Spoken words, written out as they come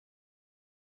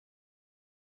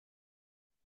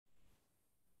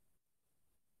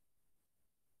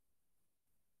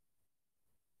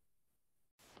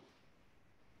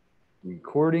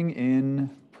Recording in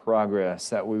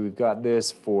progress. That way we've got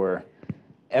this for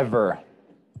ever.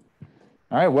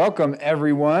 All right, welcome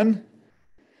everyone.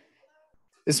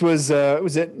 This was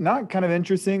it not kind of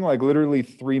interesting? Like literally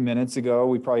 3 minutes ago,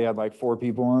 we probably had like 4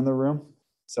 people in the room.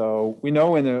 So we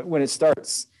know when it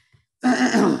starts.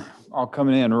 All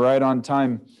coming in right on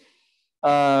time.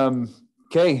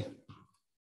 Okay.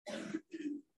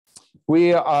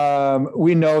 We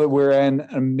know that we're an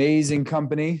amazing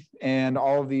company and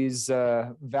all of these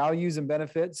values and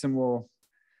benefits, and we'll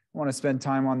want to spend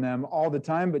time on them all the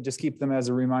time, but just keep them as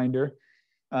a reminder.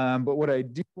 But what I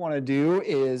do want to do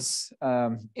is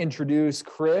introduce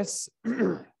Chris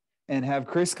and have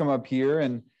Chris come up here.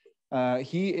 And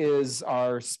he is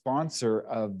our sponsor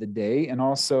of the day and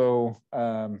also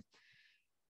with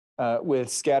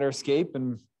Scatterscape.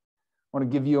 And I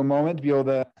want to give you a moment to be able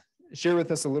to share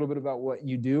with us a little bit about what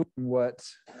you do and what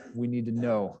we need to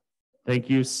know. Thank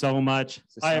you so much.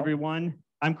 Hi, everyone.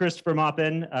 I'm Christopher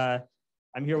Maupin.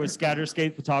 I'm here with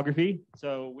Scatterscape Photography.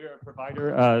 So we're a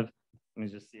provider of, let me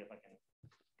just see if I can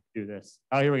do this.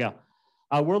 Oh, here we go.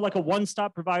 We're like a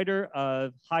one-stop provider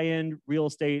of high-end real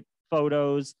estate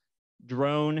photos,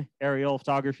 drone aerial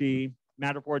photography,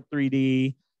 Matterport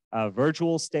 3D,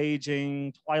 virtual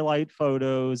staging, twilight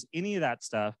photos, any of that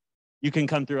stuff. You can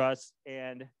come through us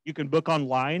and you can book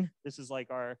online. This is like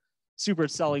our super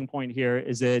selling point here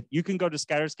is that you can go to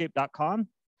scatterscape.com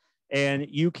and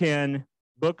you can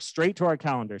book straight to our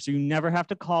calendar. So you never have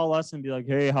to call us and be like,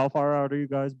 hey, how far out are you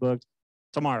guys booked?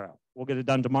 Tomorrow. We'll get it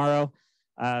done tomorrow.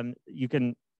 You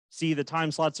can see the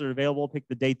time slots that are available, pick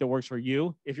the date that works for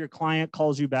you. If your client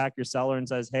calls you back, your seller, and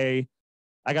says, hey,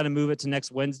 I got to move it to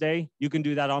next Wednesday, you can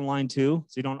do that online too.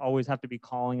 So you don't always have to be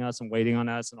calling us and waiting on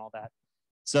us and all that.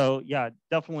 So yeah,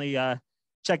 definitely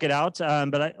check it out.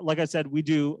 But like I said, we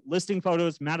do listing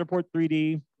photos, Matterport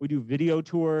 3D. We do video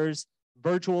tours,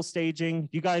 virtual staging.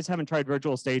 If you guys haven't tried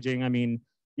virtual staging, I mean,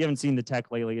 you haven't seen the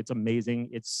tech lately. It's amazing.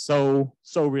 It's so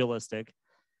realistic.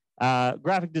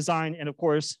 Graphic design, and of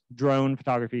course, drone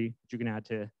photography, which you can add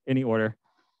to any order.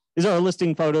 These are our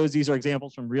listing photos. These are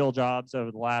examples from real jobs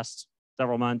over the last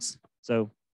several months.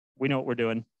 So we know what we're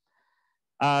doing.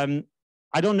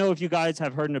 I don't know if you guys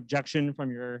have heard an objection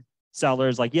from your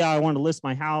sellers, like, yeah, I want to list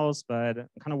my house, but I'm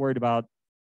kind of worried about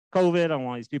COVID. I don't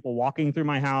want these people walking through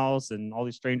my house and all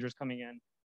these strangers coming in.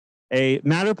 A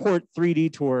Matterport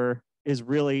 3D tour is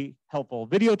really helpful.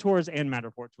 Video tours and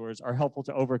Matterport tours are helpful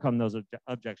to overcome those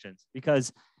objections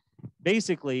because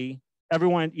basically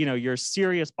everyone, you know, your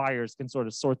serious buyers can sort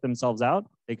of sort themselves out.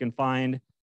 They can find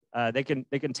they can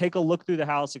take a look through the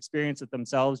house, experience it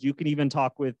themselves. You can even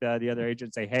talk with the other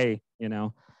agent, say, hey, you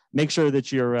know, make sure that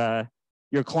your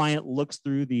client looks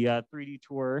through the 3D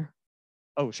tour.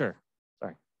 Oh, sure.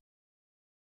 Sorry.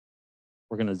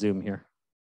 We're going to zoom here.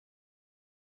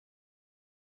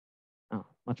 Oh,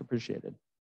 much appreciated.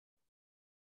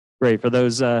 Great. For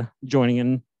those joining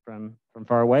in from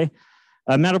far away.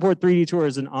 Matterport 3D tour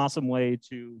is an awesome way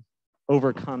to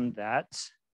overcome that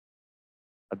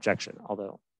objection,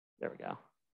 although there we go.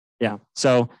 Yeah,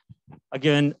 so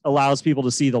again, allows people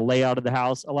to see the layout of the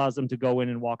house, allows them to go in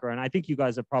and walk around. I think you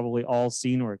guys have probably all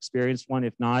seen or experienced one.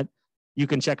 If not, you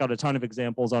can check out a ton of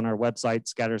examples on our website,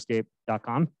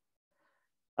 scatterscape.com.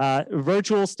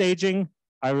 Virtual staging,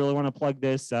 I really want to plug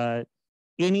this,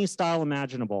 any style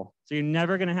imaginable. So you're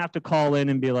never going to have to call in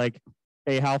and be like,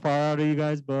 hey, how far out are you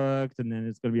guys booked? And then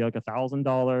it's going to be like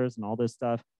 $1,000 and all this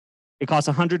stuff. It costs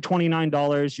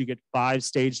 $129. You get 5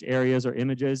 staged areas or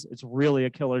images. It's really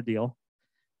a killer deal.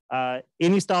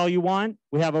 Any style you want.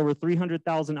 We have over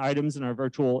 300,000 items in our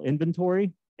virtual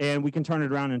inventory, and we can turn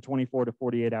it around in 24 to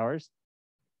 48 hours.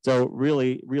 So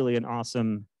really, really an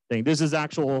awesome thing. This is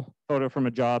actual photo from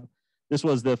a job. This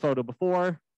was the photo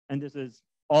before, and this is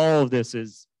all of this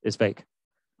is fake.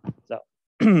 So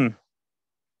we're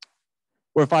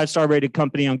a 5-star rated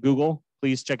company on Google.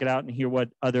 Please check it out and hear what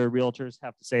other realtors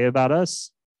have to say about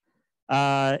us.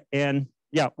 And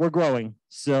yeah, we're growing.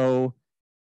 So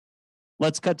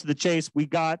let's cut to the chase. We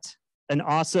got an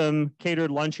awesome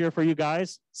catered lunch here for you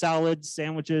guys. Salads,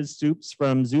 sandwiches, soups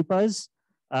from Zupas,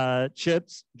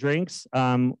 chips, drinks.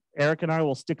 Eric and I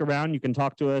will stick around. You can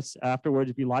talk to us afterwards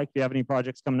if you like. If you have any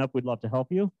projects coming up, we'd love to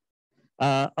help you.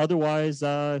 Otherwise,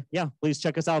 yeah, please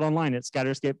check us out online at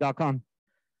scatterscape.com.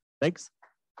 Thanks.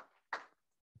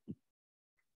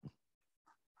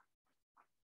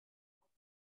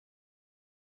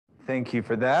 Thank you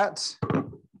for that.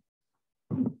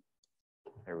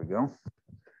 There we go. All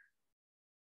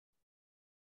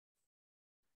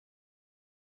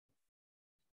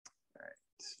right.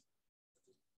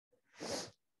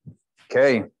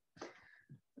 Okay.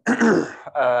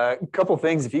 A couple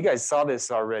things. If you guys saw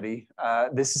this already,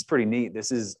 this is pretty neat.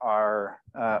 This is our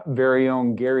very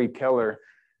own Gary Keller,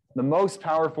 the most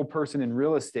powerful person in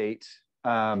real estate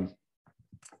that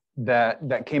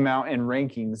came out in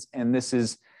rankings. And this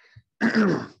is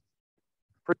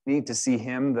pretty neat to see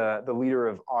him, the leader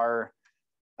of our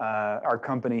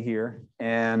company here.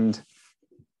 And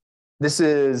this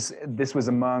was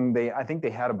among, I think they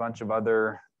had a bunch of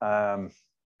other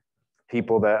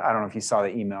people that, I don't know if you saw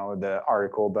the email or the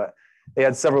article, but they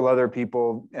had several other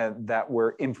people that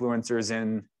were influencers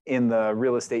in the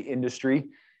real estate industry.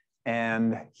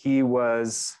 And he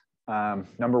was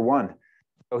number one.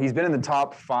 So he's been in the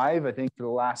top 5, I think, for the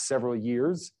last several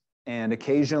years, and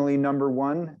occasionally number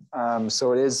 1.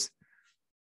 So it is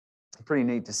pretty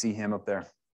neat to see him up there.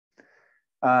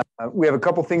 We have a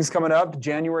couple things coming up.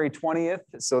 January 20th.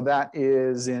 So that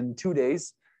is in 2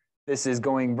 days. This is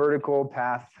Going Vertical: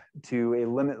 Path to a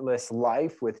Limitless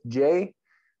Life with Jay.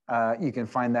 You can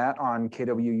find that on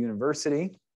KW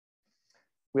University.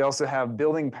 We also have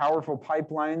Building Powerful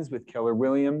Pipelines with Keller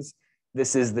Williams.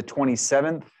 This is the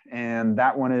 27th, and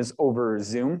that one is over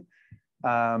Zoom.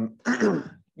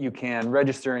 You can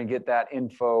register and get that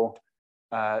info.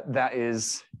 That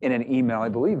is in an email, I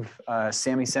believe.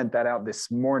 Sammy sent that out this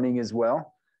morning as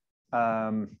well.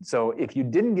 So if you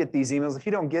didn't get these emails, if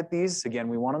you don't get these, again,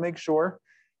 we want to make sure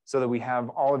so that we have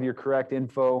all of your correct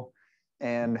info.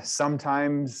 And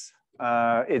sometimes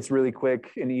it's really quick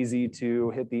and easy to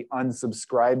hit the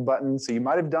unsubscribe button. So you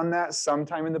might have done that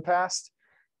sometime in the past,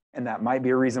 and that might be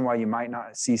a reason why you might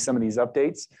not see some of these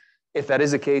updates. If that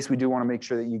is the case, we do want to make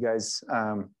sure that you guys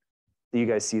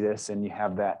see this and you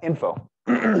have that info.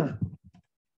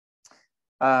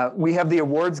 We have the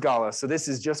awards gala. So this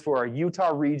is just for our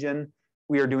Utah region.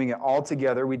 We are doing it all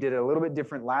together. We did it a little bit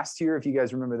different last year, if you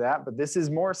guys remember that, but this is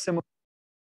more similar.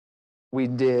 We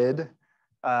did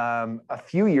a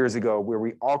few years ago where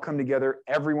we all come together.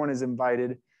 Everyone is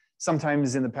invited.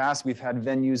 Sometimes in the past, we've had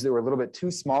venues that were a little bit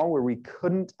too small where we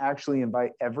couldn't actually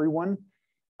invite everyone.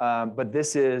 But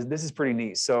this is pretty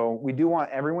neat. So we do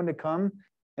want everyone to come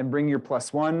and bring your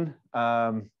 +1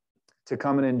 to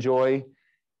come and enjoy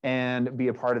and be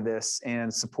a part of this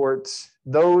and support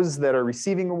those that are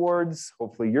receiving awards.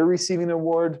 Hopefully you're receiving an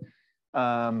award,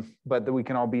 but that we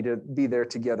can all be there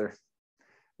together.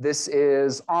 This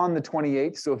is on the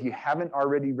 28th. So if you haven't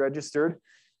already registered,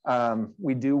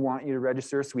 we do want you to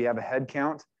register. So we have a head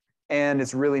count, and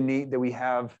it's really neat that we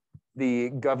have the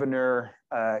Governor,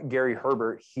 Gary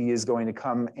Herbert. He is going to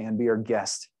come and be our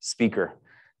guest speaker.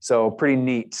 So pretty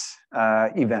neat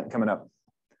event coming up.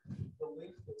 The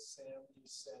link that Sam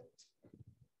sent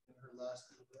in her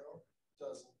last email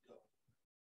doesn't go.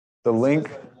 The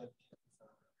link.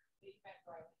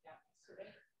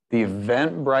 The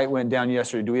Eventbrite went down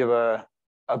yesterday. Do we have a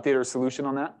update or solution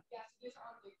on that? Yes, just on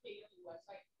the KW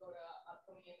website, go to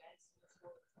upcoming events and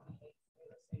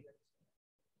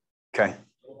Okay.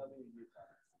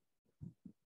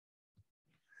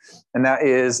 And that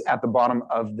is at the bottom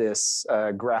of this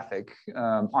graphic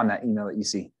on that email that you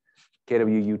see,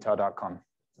 kwutah.com.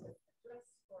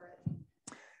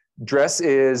 Dress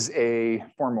is a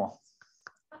formal,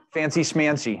 fancy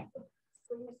schmancy.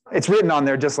 It's written on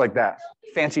there just like that.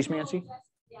 Fancy schmancy.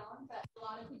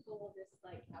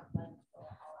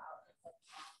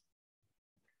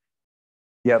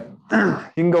 Yep.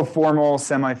 You can go formal,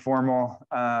 semi-formal.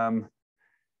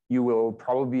 You will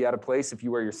probably be out of place if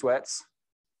you wear your sweats.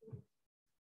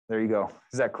 There you go.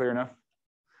 Is that clear enough?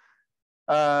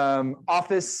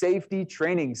 Office safety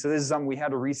training. So this is something we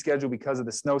had to reschedule because of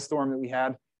the snowstorm that we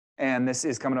had. And this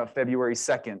is coming up February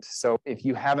 2nd. So if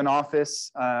you have an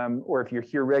office or if you're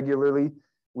here regularly,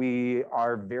 we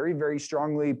are very, very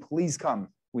strongly, please come.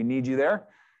 We need you there.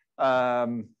 But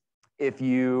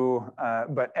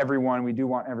everyone, we do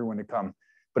want everyone to come,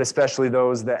 but especially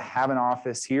those that have an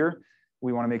office here.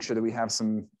 We want to make sure that we have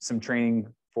some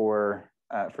training for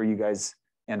you guys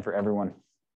and for everyone.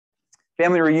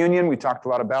 Family reunion, we talked a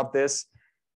lot about this.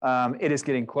 It is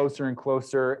getting closer and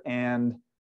closer, and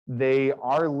they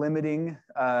are limiting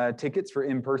tickets for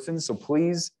in-person. So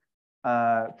please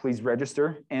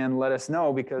register and let us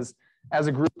know, because as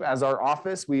a group, as our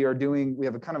office, we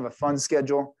have a kind of a fun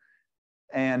schedule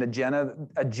and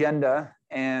agenda.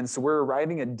 And so we're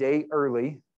arriving a day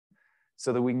early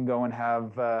so that we can go and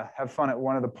have fun at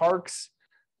one of the parks,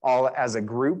 all as a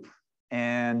group,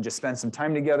 and just spend some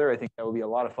time together. I think that will be a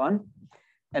lot of fun.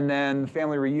 And then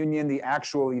family reunion, the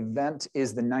actual event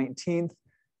is the 19th,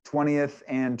 20th,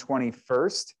 and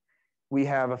 21st. We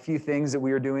have a few things that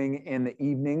we are doing in the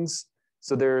evenings.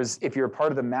 So if you're a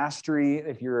part of the mastery,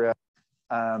 if you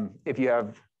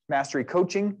have mastery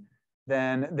coaching,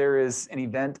 Then there is an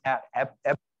event at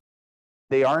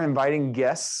they are inviting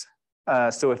guests.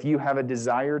 So if you have a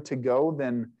desire to go,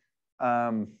 then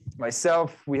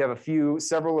myself, we have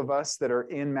several of us that are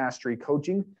in mastery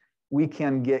coaching. We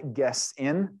can get guests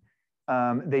in.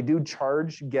 They do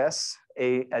charge guests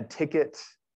a ticket,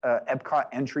 Epcot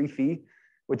entry fee,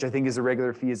 which I think is a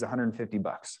regular fee is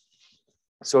 $150.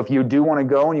 So if you do want to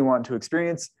go and you want to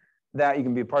experience that, you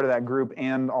can be a part of that group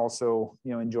and also,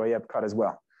 enjoy Epcot as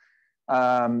well.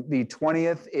 The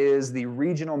 20th is the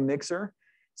regional mixer.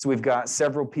 So we've got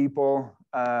several people.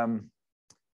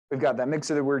 We've got that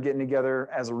mixer that we're getting together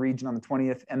as a region on the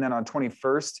 20th. And then on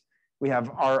 21st, we have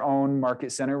our own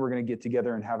market center. We're going to get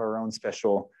together and have our own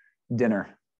special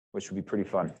dinner, which would be pretty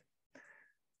fun.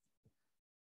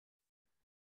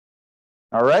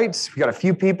 All right, we've got a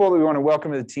few people that we want to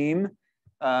welcome to the team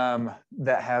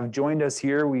that have joined us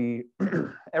here.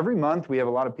 Every month we have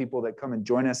a lot of people that come and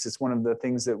join us. It's one of the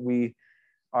things that we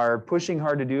are pushing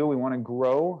hard to do. We want to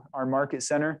grow our market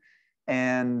center,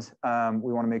 and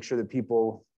we want to make sure that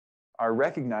people are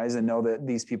recognized and know that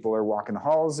these people are walking the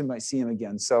halls and might see them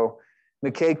again. So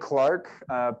McKay Clark,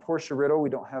 Portia Riddle, we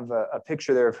don't have a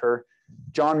picture there of her.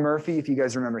 John Murphy, if you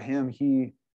guys remember him,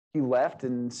 he left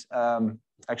and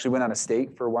actually went out of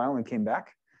state for a while and came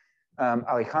back.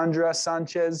 Alejandra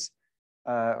Sanchez,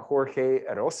 Jorge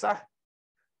Rosa.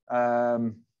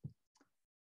 And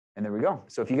there we go.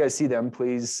 So if you guys see them,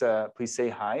 please say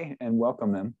hi and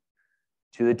welcome them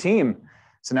to the team.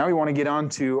 So now we want to get on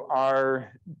to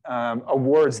our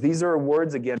awards. These are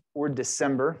awards, again, for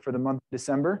December, for the month of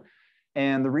December.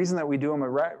 And the reason that we do them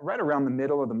right around the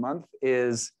middle of the month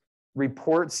is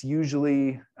reports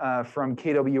usually from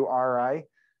KWRI.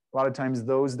 A lot of times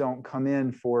those don't come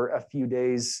in for a few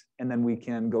days, and then we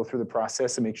can go through the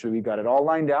process and make sure we got it all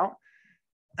lined out.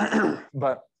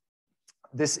 But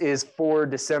this is for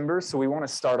December, so we want to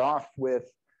start off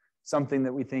with something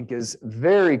that we think is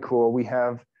very cool. We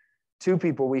have two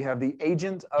people. We have the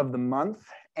agent of the month,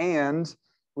 and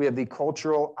we have the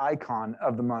cultural icon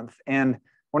of the month. And I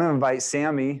want to invite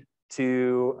Sammy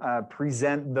to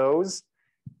present those.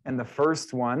 And the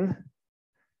first one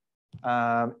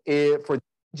for the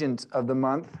agent of the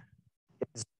month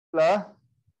is Zola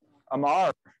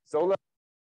Amar. Zola,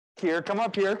 here, come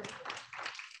up here.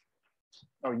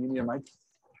 Oh, you need a mic?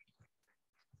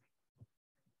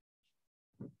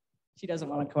 She doesn't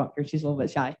want to come up here. She's a little bit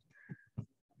shy.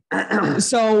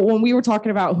 So when we were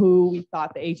talking about who we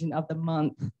thought the agent of the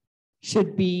month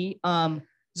should be,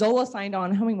 Zola signed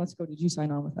on. How many months ago did you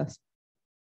sign on with us?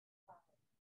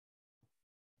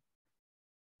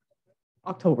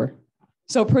 October.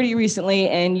 So pretty recently,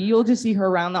 and you'll just see her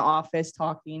around the office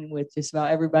talking with just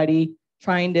about everybody,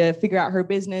 trying to figure out her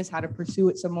business, how to pursue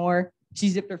it some more.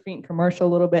 She's dipped her feet in commercial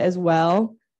a little bit as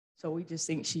well. So we just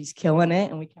think she's killing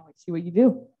it, and we can't wait to see what you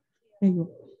do. There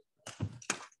you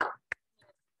go.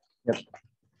 Yep.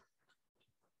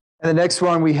 And the next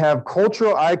one we have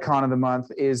cultural icon of the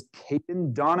month is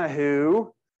Caden Donahue.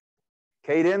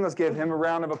 Caden, let's give him a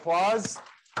round of applause.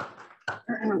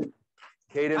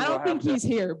 Caden, I don't think he's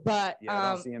here, but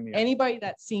anybody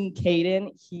that's seen Caden,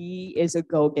 he is a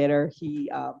go-getter.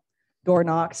 He door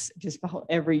knocks just about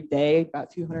every day, about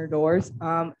 200 doors.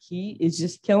 He is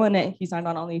just killing it. He signed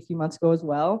on only a few months ago as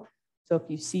well. So if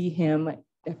you see him,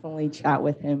 definitely chat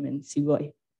with him and see what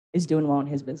is doing well in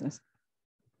his business.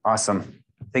 Awesome.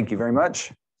 Thank you very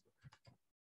much.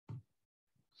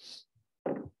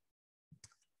 All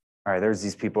right, there's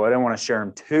these people. I don't want to share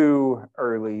them too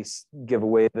early, give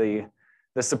away the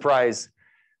surprise.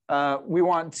 We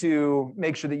want to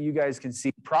make sure that you guys can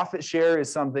see profit share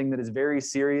is something that is very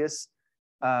serious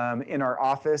in our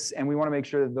office. And we want to make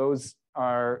sure that those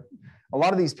are, a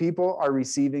lot of these people are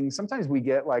receiving, sometimes we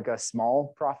get like a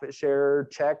small profit share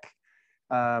check.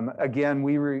 Again,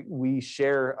 we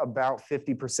share about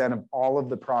 50% of all of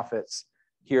the profits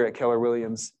here at Keller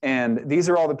Williams. And these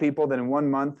are all the people that in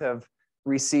 1 month have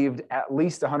received at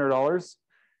least $100.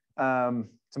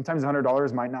 Sometimes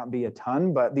 $100 might not be a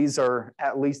ton, but these are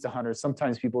at least 100.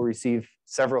 Sometimes people receive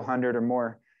several hundred or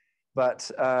more.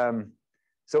 But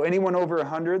so anyone over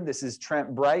 100, this is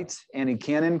Trent Bright, Annie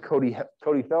Cannon, Cody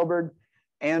Felberg,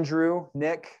 Andrew,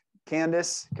 Nick,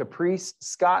 Candace, Caprice,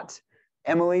 Scott,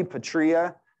 Emily,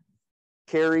 Patria,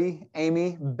 Carrie,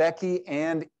 Amy, Becky,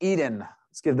 and Eden.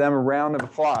 Let's give them a round of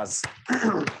applause.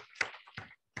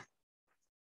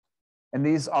 And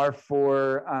these are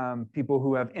for people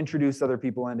who have introduced other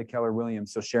people into Keller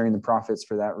Williams, so sharing the profits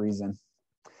for that reason.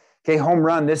 Okay, home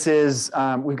run. This is,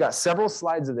 we've got several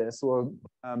slides of this.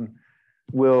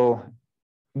 We'll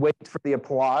wait for the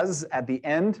applause at the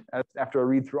end after I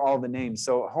read through all the names.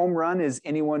 So home run is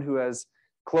anyone who has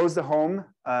closed a home,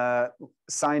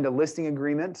 signed a listing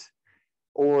agreement,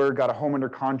 or got a home under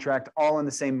contract all in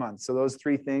the same month. So those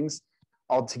three things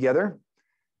all together.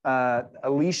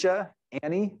 Alicia,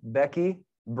 Annie, Becky,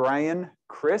 Brian,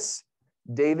 Chris,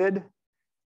 David,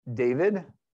 Devin,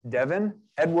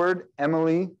 Edward,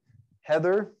 Emily,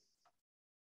 Heather,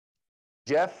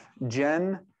 Jeff,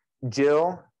 Jen,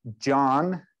 Jill,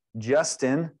 John,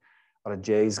 Justin, a lot of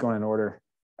J's going in order,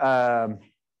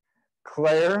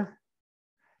 Claire,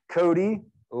 Cody,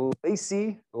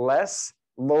 Lacey, Les,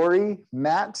 Lori,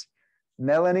 Matt,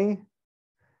 Melanie,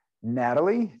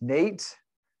 Natalie, Nate,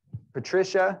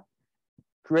 Patricia,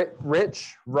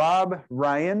 Rich, Rob,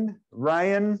 Ryan,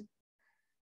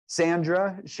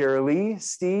 Sandra, Shirley,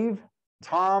 Steve,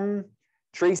 Tom,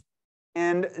 Tracy,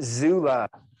 and Zula.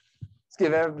 Let's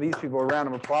give these people a round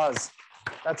of applause.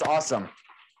 That's awesome.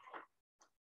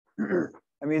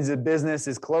 That means the business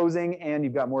is closing and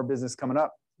you've got more business coming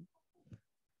up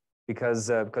because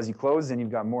you closed and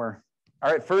you've got more.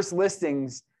 All right, first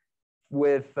listings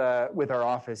with our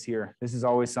office here. This is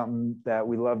always something that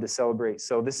we love to celebrate.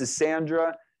 So this is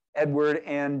Sandra, Edward,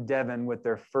 and Devin with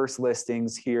their first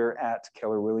listings here at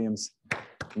Keller Williams.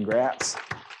 Congrats.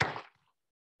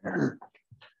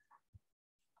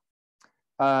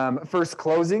 First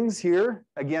closings here.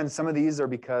 Again, some of these are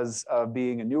because of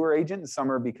being a newer agent, and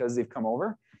some are because they've come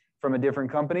over from a different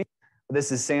company.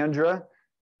 This is Sandra,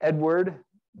 Edward,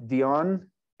 Dion,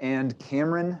 and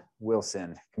Cameron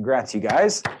Wilson. Congrats, you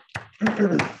guys.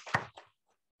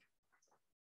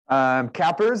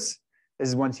 Cappers. This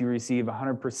is once you receive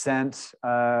 100%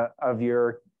 of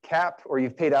your cap, or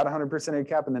you've paid out 100% of your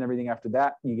cap, and then everything after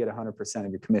that, you get 100%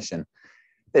 of your commission.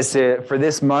 This for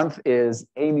this month is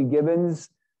Amy Gibbons,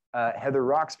 Heather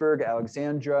Roxburgh,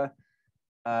 Alexandra,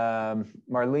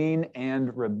 Marlene,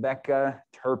 and Rebecca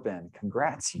Turpin.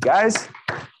 Congrats, you guys.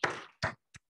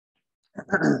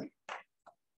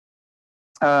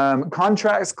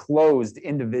 Contracts closed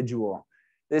individual.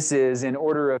 This is in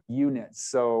order of units.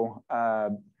 So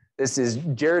this is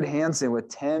Jared Hansen with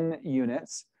 10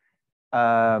 units,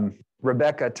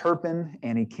 Rebecca Turpin,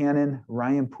 Annie Cannon,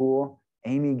 Ryan Poole,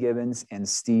 Amy Gibbons, and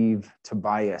Steve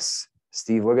Tobias.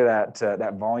 Steve, look at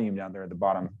that volume down there at the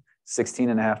bottom.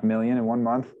 16.5 million in 1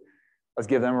 month. Let's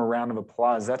give them a round of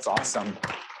applause. That's awesome.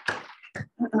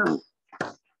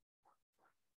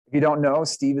 If you don't know,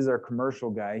 Steve is our commercial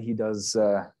guy. He does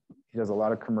a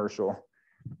lot of commercial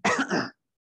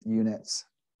units.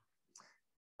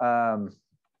 On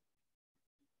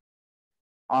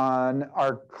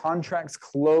our contracts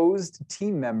closed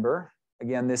team member,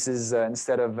 again, this is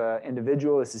instead of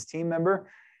individual, this is team member.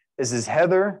 This is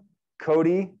Heather,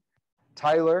 Cody,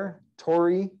 Tyler,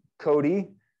 Tori, Cody,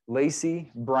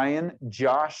 Lacey, Brian,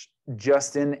 Josh,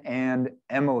 Justin, and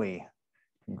Emily.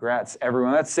 Congrats,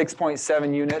 everyone. That's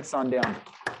 6.7 units on down.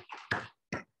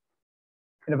 And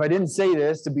if I didn't say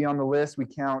this, to be on the list, we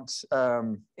count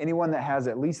anyone that has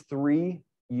at least 3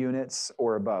 units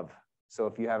or above. So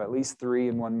if you have at least 3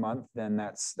 in 1 month, then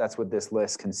that's what this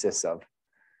list consists of.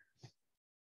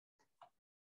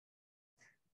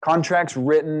 Contracts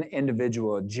written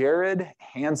individual. Jared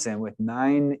Hansen with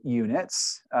 9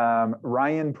 units.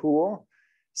 Ryan Poole,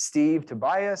 Steve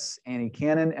Tobias, Annie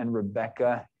Cannon, and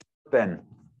Rebecca Turpin.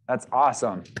 That's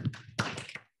awesome.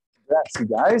 Congrats, you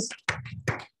guys.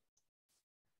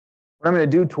 What I'm going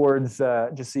to do towards,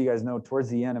 just so you guys know, towards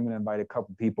the end, I'm going to invite a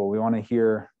couple people. We want to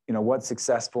hear, what's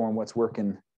successful and what's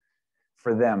working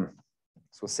for them.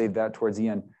 So we'll save that towards the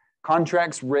end.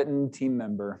 Contracts written team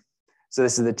member. So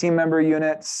this is the team member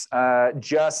units.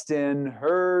 Justin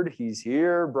Hurd, he's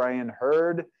here. Brian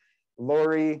Hurd,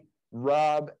 Lori,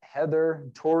 Rob, Heather,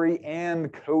 Tori,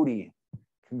 and Cody.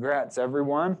 Congrats,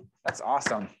 everyone. That's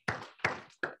awesome.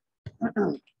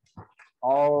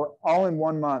 All in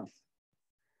 1 month.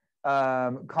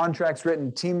 Contracts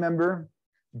written team member,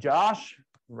 Josh,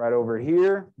 right over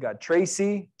here. Got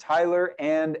Tracy, Tyler,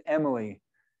 and Emily.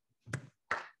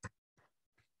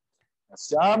 Nice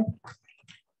job.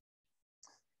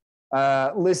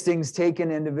 Listings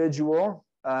taken individual,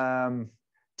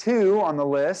 2 on the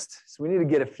list. So we need to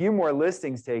get a few more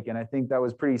listings taken. I think that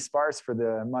was pretty sparse for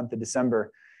the month of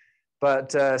December.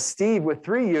 But Steve with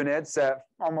 3 units at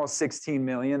almost 16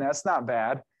 million, that's not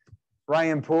bad.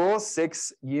 Ryan Poole,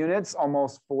 6 units,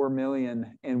 almost 4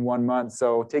 million in 1 month.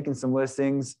 So taking some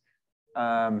listings,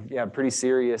 yeah, pretty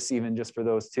serious even just for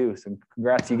those 2. So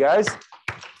congrats, you guys.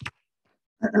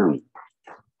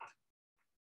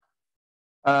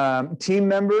 Team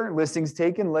member, listings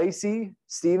taken, Lacey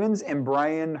Stevens and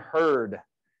Brian Hurd.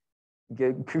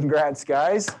 Congrats,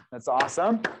 guys. That's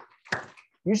awesome.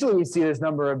 Usually we see this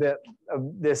number a bit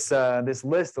of this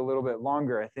list a little bit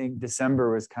longer. I think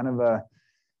December was kind of a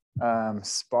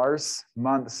sparse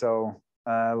month. So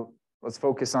let's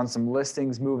focus on some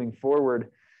listings moving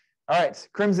forward. All right,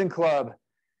 Crimson Club.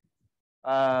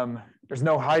 There's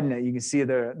no hiding it. You can see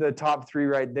the top three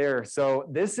right there. So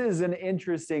this is an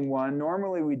interesting one.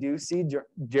 Normally we do see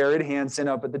Jared Hansen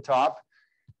up at the top,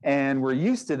 and we're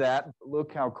used to that.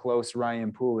 Look how close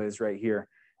Ryan Poole is right here.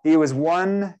 He was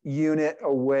 1 unit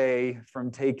away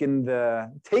from taking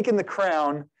the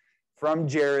crown from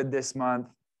Jared this month.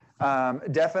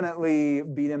 Definitely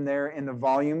beat him there in the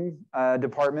volume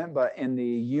department, but in the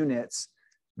units,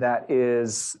 that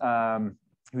is,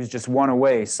 he was just 1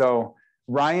 away. So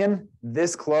Ryan,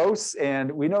 this close,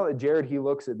 and we know that Jared, he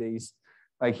looks at these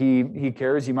like he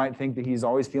cares. You might think that he's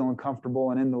always feeling comfortable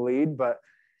and in the lead, but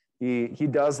he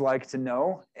does like to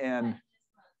know, and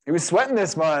he was sweating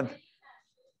this month.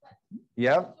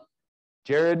 Yep,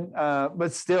 Jared,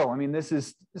 but still, I mean, this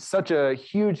is such a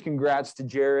huge congrats to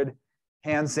Jared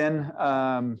Hansen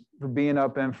for being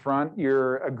up in front.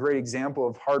 You're a great example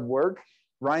of hard work.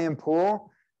 Ryan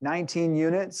Poole, 19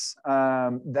 units.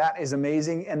 That is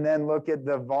amazing. And then look at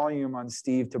the volume on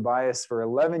Steve Tobias for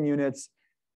 11 units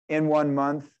in 1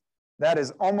 month. That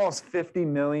is almost $50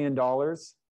 million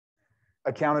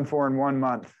accounted for in 1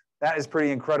 month. That is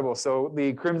pretty incredible. So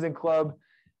the Crimson Club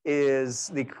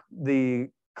is the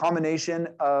combination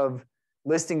of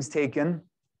listings taken,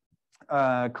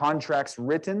 contracts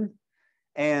written,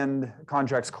 and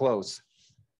contracts closed.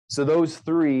 So those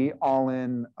three all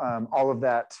in all of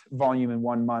that volume in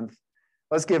 1 month.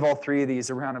 Let's give all three of these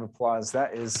a round of applause.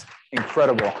 That is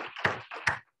incredible.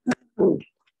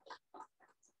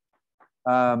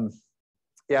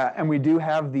 Yeah, and we do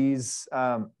have these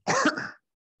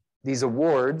these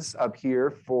awards up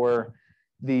here for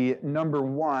the number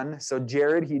one. So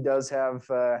Jared, he does have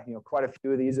quite a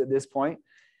few of these at this point.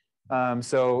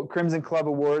 So Crimson Club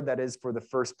Award, that is for the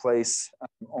first place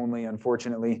only,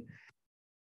 unfortunately.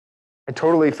 I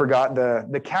totally forgot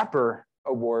the Capper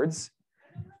Awards.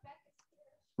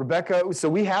 Rebecca, so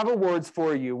we have awards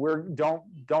for you.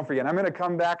 Don't forget. I'm going to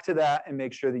come back to that and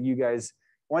make sure that you guys,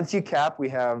 once you cap, we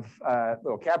have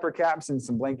little capper caps and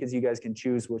some blankets. You guys can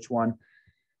choose which one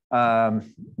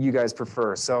you guys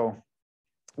prefer. So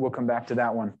we'll come back to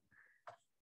that one.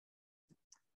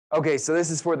 Okay, so this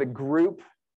is for the group,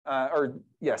 for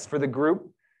the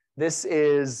group. This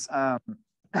is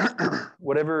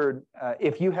whatever,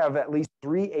 if you have at least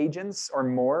 3 agents or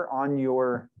more on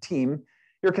your team,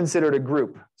 you're considered a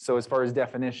group. So as far as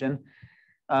definition,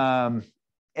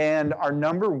 and our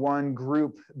number one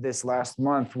group this last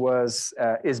month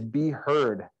is Be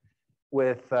Heard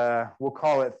with, we'll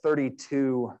call it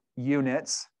 32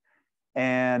 units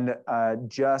and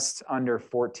just under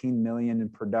 14 million in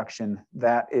production.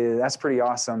 That's pretty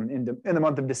awesome in the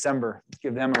month of December. Let's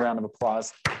give them a round of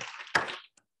applause.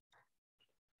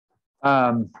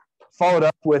 Followed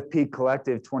up with Peak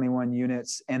Collective, 21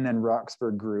 units, and then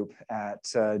Roxburgh Group at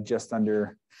just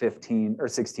under 15 or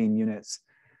 16 units.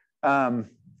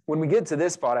 When we get to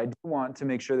this spot, I do want to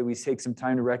make sure that we take some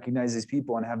time to recognize these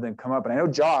people and have them come up. And I know,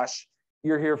 Josh,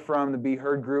 you're here from the Be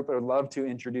Heard Group. I would love to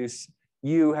introduce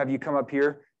you, have you come up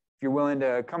here. If you're willing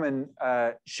to come and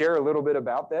share a little bit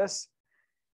about this.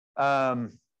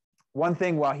 One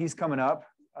thing while he's coming up,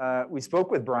 we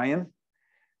spoke with Brian.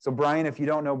 So Brian, if you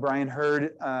don't know Brian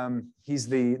Heard, he's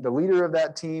the leader of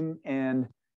that team, and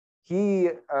he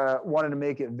wanted to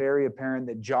make it very apparent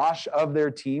that Josh of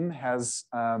their team has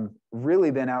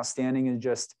really been outstanding and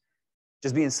just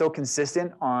being so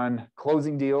consistent on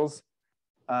closing deals,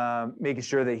 making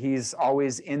sure that he's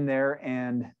always in there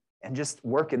and just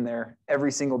working there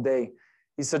every single day.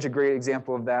 He's such a great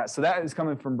example of that. So that is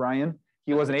coming from Brian.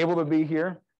 He wasn't able to be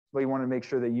here, but he wanted to make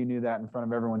sure that you knew that in front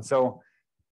of everyone. So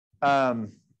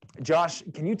Josh,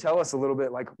 can you tell us a little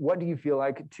bit, like, what do you feel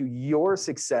like to your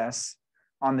success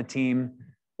on the team?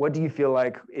 What do you feel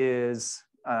like is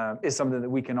something that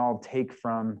we can all take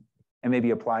from and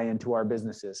maybe apply into our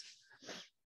businesses?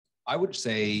 I would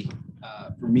say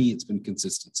for me, it's been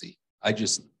consistency.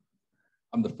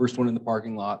 I'm the first one in the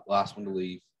parking lot, last one to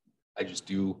leave. I just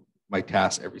do my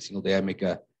tasks every single day. I make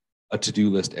a to-do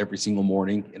list every single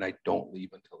morning, and I don't leave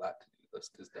until that to-do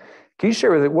list is done. Can you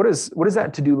share with it, what does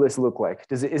that to-do list look like?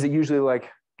 Is it usually like,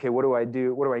 okay, what do I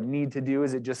do? What do I need to do?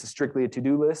 Is it just strictly a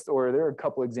to-do list, or are there a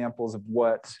couple examples of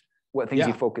what things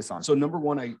you focus on? So number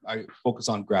one, I focus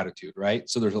on gratitude, right?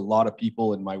 So there's a lot of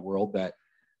people in my world that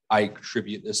I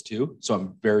contribute this to. So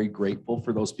I'm very grateful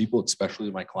for those people,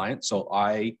 especially my clients. So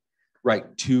I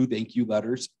write 2 thank you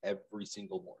letters every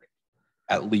single morning,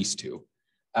 at least 2.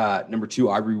 Number 2,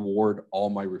 I reward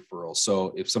all my referrals.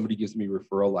 So if somebody gives me a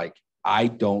referral, like, I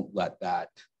don't let that,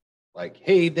 like,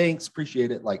 hey, thanks,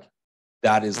 appreciate it. Like,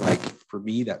 that is like, for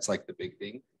me, that's like the big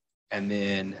thing. And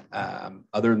then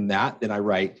other than that, then I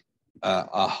write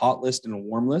a hot list and a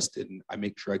warm list, and I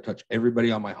make sure I touch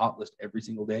everybody on my hot list every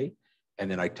single day. And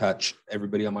then I touch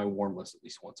everybody on my warm list at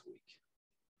least once a week.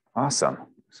 Awesome.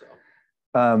 So,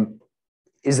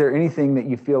 is there anything that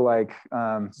you feel like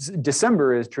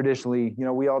December is traditionally,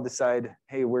 we all decide,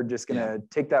 hey, we're just going to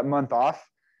take that month off.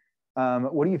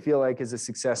 What do you feel like is a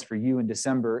success for you in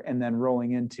December and then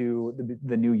rolling into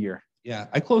the new year? Yeah,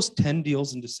 I closed 10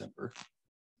 deals in December.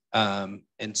 And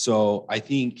so I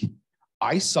think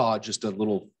I saw just a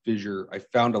little fissure. I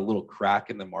found a little crack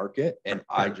in the market and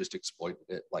I just exploited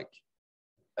it like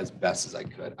as best as I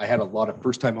could. I had a lot of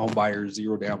first-time home buyers,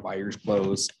 zero down buyers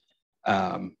close.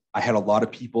 I had a lot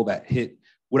of people that hit.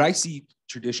 What I see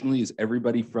traditionally is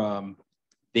everybody from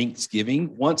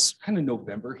Thanksgiving, once kind of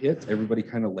November hits, everybody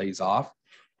kind of lays off,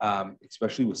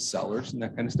 especially with sellers and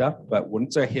that kind of stuff. But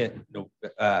once I hit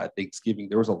Thanksgiving,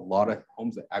 there was a lot of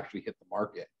homes that actually hit the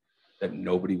market that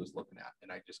nobody was looking at.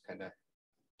 And I just kind of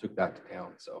took that to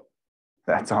town. So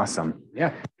that's awesome.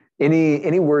 Yeah.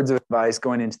 Any words of advice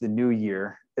going into the new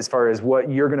year as far as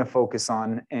what you're going to focus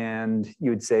on? And you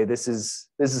would say, this is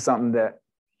something that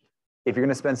if you're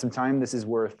going to spend some time, this is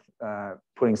worth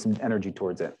putting some energy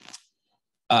towards it.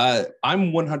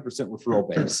 I'm 100% referral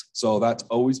based. So that's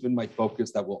always been my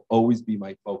focus. That will always be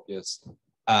my focus.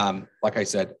 Like I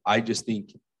said, I just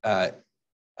think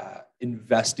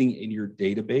investing in your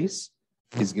database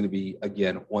is going to be,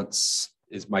 again,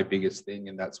 is my biggest thing.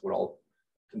 And that's what I'll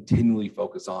continually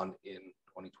focus on in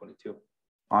 2022.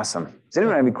 Awesome. Does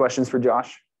anyone have any questions for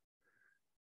Josh?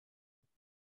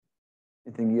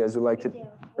 Anything you guys would like to?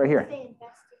 Right here.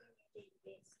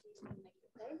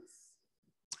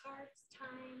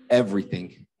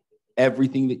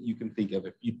 Everything that you can think of.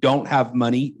 If you don't have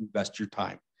money, invest your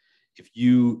time. If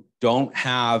you don't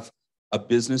have a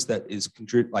business that is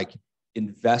like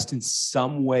invest in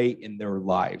some way in their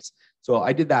lives. So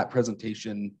I did that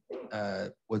presentation,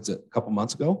 what's it, a couple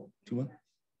months ago, 2 months,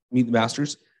 Meet the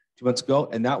Masters 2 months ago.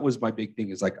 And that was my big thing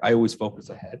is like, I always focus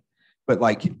ahead, but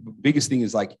like the biggest thing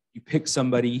is like, you pick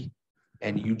somebody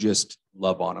and you just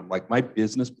love on them. Like my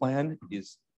business plan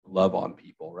is love on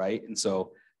people. Right. And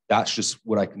so that's just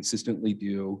what I consistently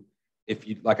do. If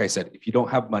you, like I said, if you don't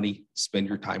have money, spend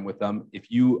your time with them. If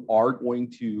you are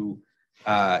going to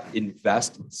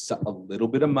invest a little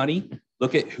bit of money,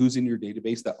 look at who's in your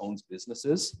database that owns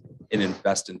businesses and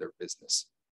invest in their business.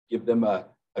 Give them a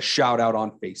shout out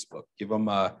on Facebook. Give them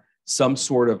some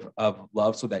sort of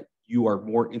love so that you are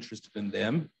more interested in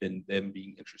them than them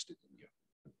being interested in you.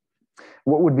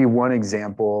 What would be one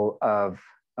example of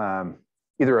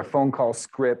either a phone call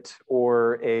script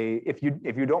or if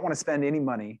you don't want to spend any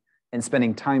money and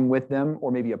spending time with them,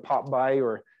 or maybe a pop by,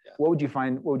 or what would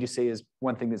you say is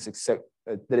one thing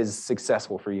that is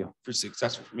successful for you?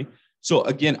 Successful for me. So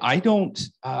again, I don't,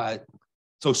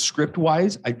 so script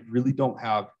wise, I really don't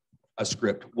have a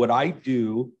script. What I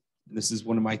do, and this is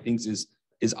one of my things is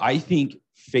I think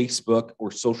Facebook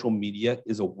or social media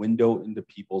is a window into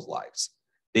people's lives.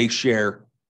 They share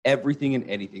everything and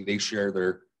anything. They share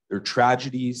their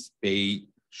tragedies. They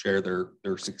share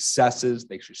their successes.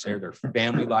 They should share their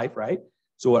family life, right?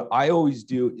 So what I always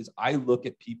do is I look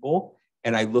at people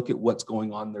and I look at what's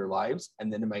going on in their lives,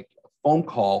 and then I make a phone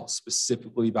call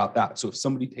specifically about that. So if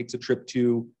somebody takes a trip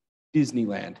to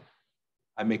Disneyland,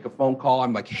 I make a phone call.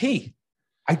 I'm like, hey,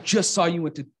 I just saw you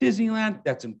went to Disneyland.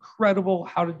 That's incredible.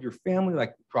 How did your family,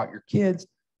 like, brought your kids?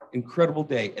 Incredible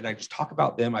day. And I just talk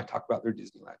about them. I talk about their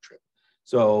Disneyland trip.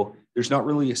 So there's not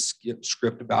really a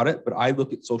script about it, but I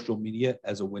look at social media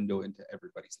as a window into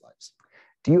everybody's lives.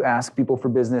 Do you ask people for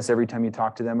business every time you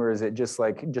talk to them, or is it just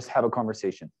like, just have a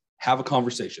conversation? Have a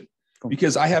conversation.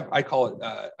 Because I call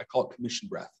it commission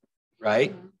breath,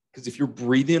 right? Because if you're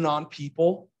breathing on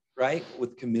people, right,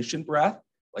 with commission breath,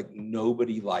 like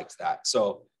nobody likes that.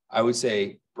 So I would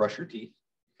say brush your teeth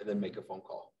and then make a phone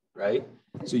call, right?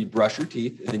 So you brush your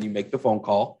teeth and then you make the phone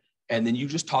call and then you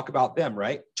just talk about them,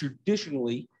 right?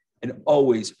 Traditionally and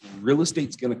always, real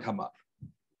estate's going to come up.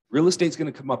 Real estate's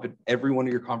going to come up in every one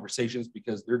of your conversations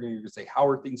because they're going to say, how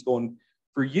are things going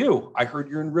for you? I heard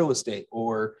you're in real estate,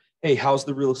 or hey, how's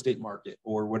the real estate market,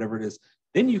 or whatever it is.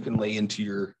 Then you can lay into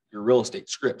your real estate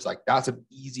scripts. Like that's an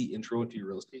easy intro into your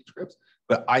real estate scripts,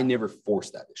 but I never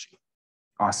force that issue.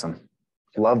 Awesome.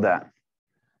 Love that.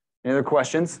 Any other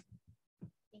questions?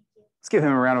 Let's give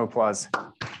him a round of applause.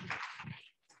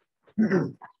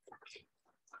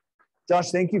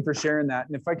 Josh, thank you for sharing that.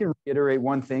 And if I can reiterate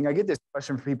one thing, I get this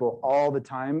question from people all the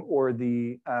time, or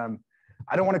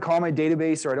I don't want to call my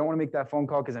database, or I don't want to make that phone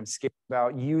call because I'm scared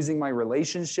about using my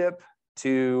relationship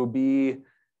to be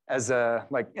as a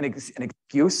like an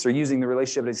excuse, or using the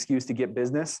relationship as an excuse to get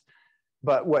business.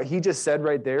 But what he just said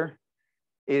right there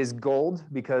is gold,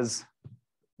 because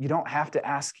you don't have to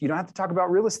ask, you don't have to talk about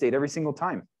real estate every single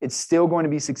time. It's still going to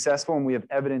be successful, and we have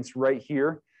evidence right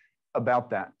here about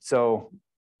that. So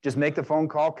just make the phone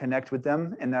call, connect with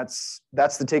them, and that's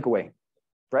the takeaway,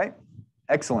 right?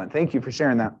 Excellent. Thank you for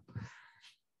sharing that.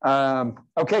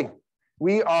 Okay,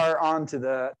 we are on to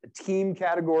the team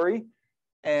category.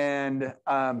 And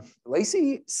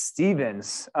Lacey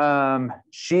Stevens,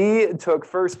 she took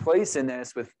first place in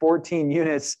this with 14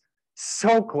 units,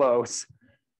 so close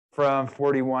from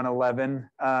 4111.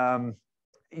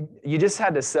 You just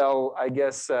had to sell, I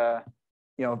guess,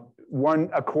 you know,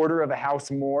 a quarter of a house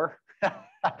more.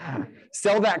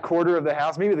 Sell that quarter of the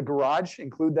house, maybe the garage,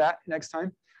 include that next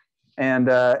time. And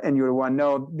you would have won.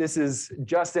 No, this is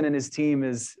Justin and his team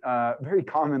is very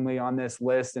commonly on this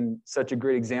list, and such a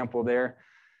great example there.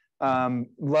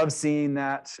 Love seeing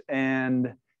that.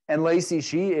 And Lacey,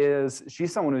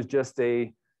 she's someone who's just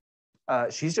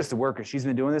she's just a worker. She's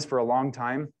been doing this for a long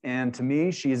time. And to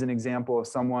me, she's an example of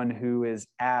someone who is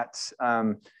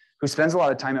who spends a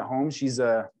lot of time at home. She's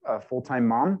a full-time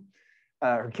mom.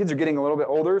 Her kids are getting a little bit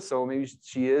older, so maybe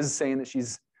she is saying that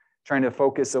she's trying to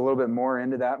focus a little bit more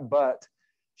into that. But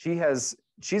she's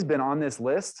been on this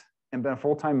list and been a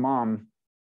full-time mom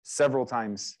several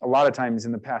times, a lot of times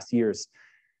in the past years.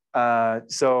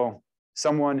 So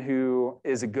someone who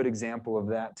is a good example of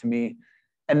that to me.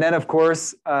 And then, of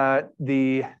course,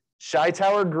 the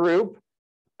Chi-Tower group,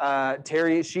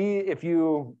 Terry,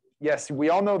 yes, we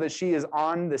all know that she is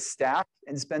on the staff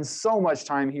and spends so much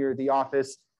time here at the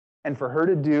office. And for her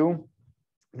to do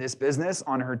this business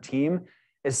on her team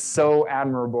is so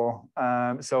admirable.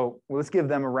 So let's give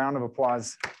them a round of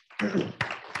applause.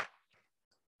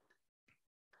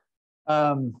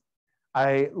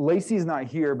 Lacey's not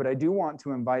here, but I do want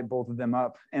to invite both of them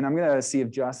up. And I'm going to see if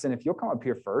Justin, if you'll come up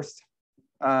here first.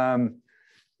 Would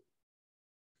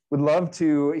love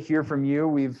to hear from you.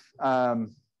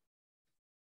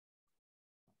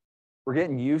 We're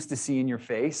getting used to seeing your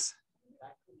face. I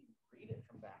couldn't read it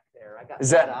from back there. I got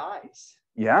red eyes.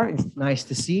 Yeah. Nice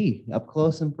to see up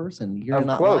close in person. You're up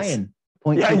not close. lying.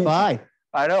 0.25.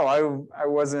 I know. I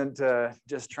wasn't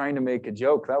just trying to make a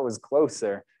joke. That was close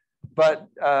there. But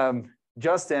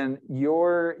Justin,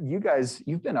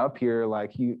 you've been up here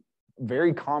like you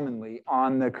very commonly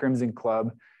on the Crimson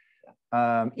Club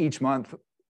each month.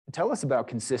 Tell us about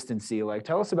consistency. Like,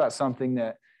 tell us about something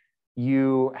that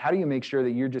how do you make sure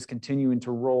that you're just continuing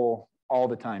to roll all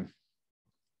the time?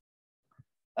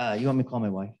 You want me to call my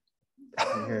wife?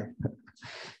 Here. The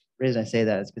reason I say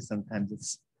that is because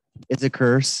sometimes it's a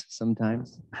curse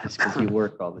sometimes, just because you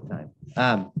work all the time.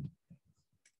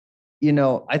 You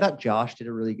know, I thought Josh did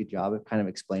a really good job of kind of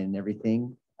explaining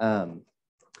everything. I'm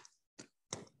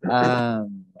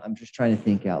just trying to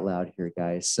think out loud here,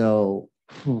 guys. So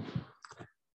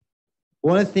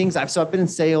one of the things I've been in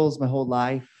sales my whole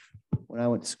life. When I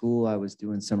went to school, I was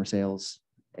doing summer sales,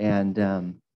 and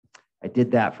I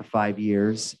did that for 5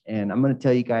 years. And I'm going to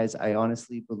tell you guys, I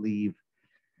honestly believe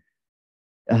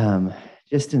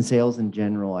just in sales in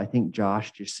general, I think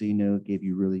Josh, just so you know, gave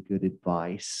you really good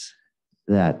advice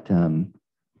that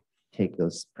take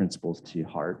those principles to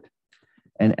heart.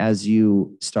 And as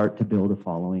you start to build a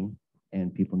following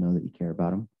and people know that you care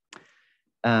about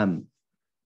them,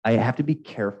 I have to be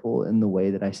careful in the way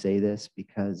that I say this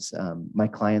because my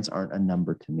clients aren't a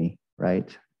number to me,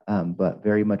 right? But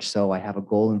very much so, I have a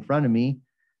goal in front of me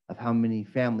of how many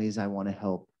families I want to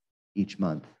help each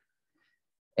month.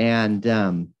 And,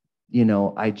 you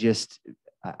know, I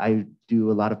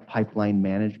do a lot of pipeline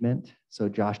management. So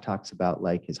Josh talks about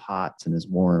like his hots and his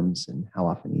warms and how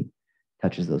often he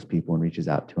touches those people and reaches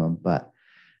out to them. But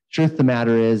truth of the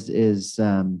matter is,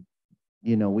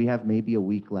 you know, we have maybe a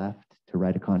week left to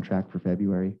write a contract for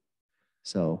February.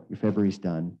 So your February's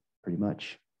done pretty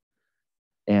much.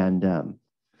 And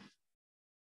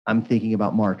I'm thinking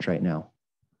about March right now,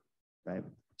 right?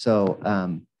 So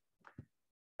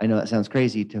I know that sounds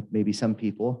crazy to maybe some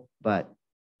people, but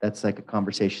that's like a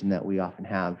conversation that we often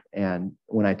have. And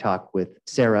when I talk with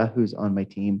Sarah, who's on my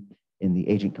team in the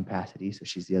agent capacity, so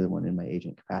she's the other one in my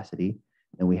agent capacity,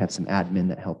 and we have some admin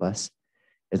that help us,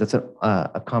 that's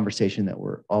a conversation that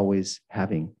we're always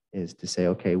having, is to say,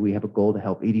 okay, we have a goal to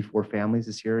help 84 families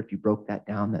this year. If you broke that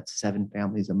down, that's 7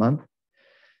 families a month.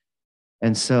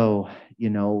 And so, you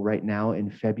know, right now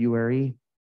in February,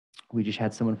 we just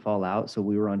had someone fall out. So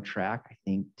we were on track, I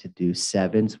think, to do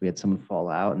 7. So we had someone fall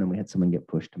out, and then we had someone get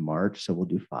pushed to March. So we'll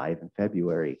do 5 in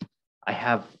February. I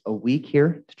have a week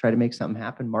here to try to make something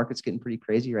happen. Market's getting pretty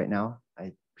crazy right now.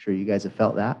 I'm sure you guys have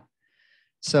felt that.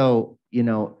 So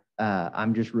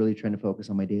I'm just really trying to focus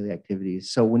on my daily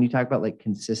activities. So when you talk about like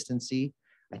consistency,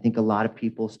 I think a lot of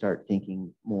people start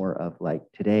thinking more of like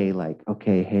today, like,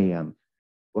 okay, hey,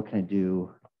 what can I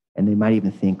do? And they might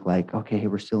even think like, okay, hey,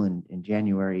 we're still in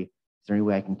January. Is there any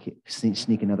way I can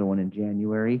sneak another one in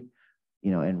January?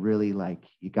 And really like,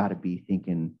 you got to be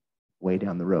thinking way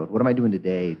down the road. What am I doing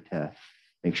today to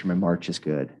make sure my March is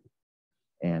good?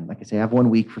 And like I say, I have 1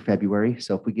 week for February.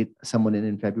 So if we get someone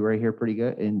in February here pretty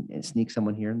good and sneak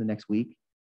someone here in the next week,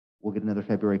 we'll get another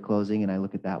February closing. And I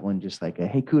look at that one just like,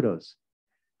 hey, kudos.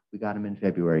 We got him in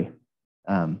February.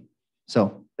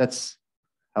 So that's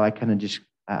how I kind of just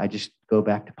go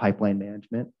back to pipeline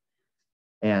management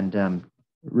and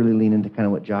really lean into kind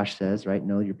of what Josh says, right?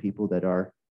 Know your people that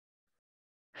are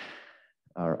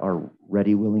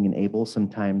ready, willing, and able.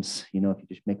 Sometimes, if you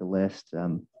just make a list,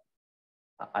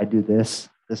 I do this.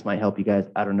 This might help you guys.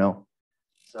 I don't know.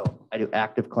 So I do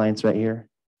active clients right here.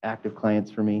 Active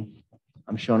clients for me.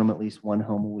 I'm showing them at least one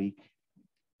home a week.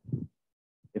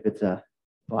 If it's a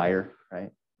buyer,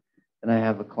 right? And I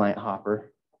have a client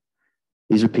hopper.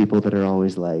 These are people that are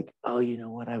always like, oh, you know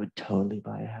what? I would totally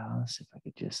buy a house if I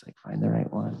could just like find the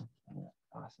right one. Yeah,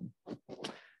 awesome.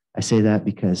 I say that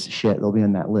because shit, they'll be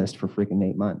on that list for freaking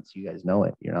 8 months. You guys know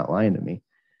it. You're not lying to me.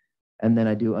 And then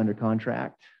I do under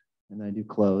contract and then I do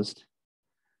closed.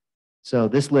 So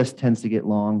this list tends to get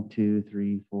long, 2,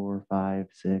 3, 4, 5,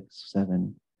 6,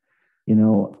 7.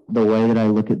 The way that I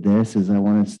look at this is I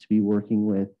want us to be working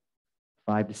with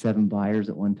 5 to 7 buyers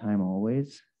at one time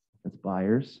always. That's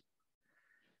buyers.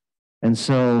 And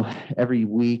so every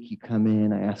week you come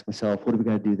in, I ask myself, what do we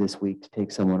got to do this week to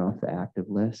take someone off the active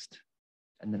list?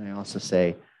 And then I also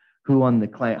say, who on the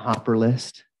client hopper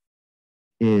list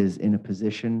is in a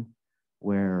position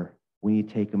where we need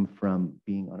to take them from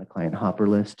being on a client hopper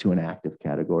list to an active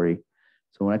category.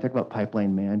 So when I talk about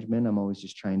pipeline management, I'm always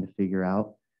just trying to figure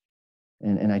out,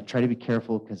 and I try to be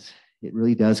careful because it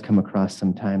really does come across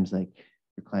sometimes like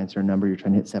your clients are a number, you're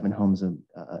trying to hit 7 homes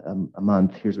a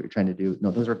month. Here's what you're trying to do. No,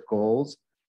 those are goals.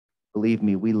 Believe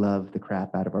me, we love the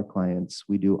crap out of our clients.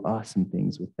 We do awesome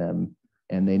things with them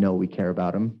and they know we care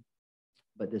about them.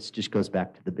 But this just goes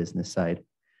back to the business side.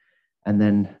 And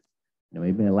then,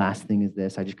 maybe the last thing is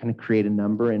this, I just kind of create a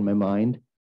number in my mind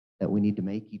that we need to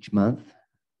make each month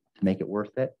to make it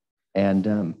worth it.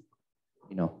 And,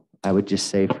 I would just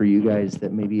say for you guys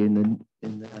that maybe in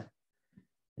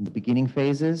the beginning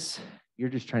phases, you're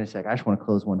just trying to say, I just want to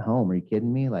close 1 home. Are you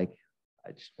kidding me? Like,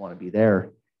 I just want to be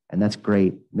there. And that's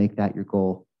great. Make that your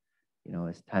goal.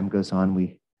 As time goes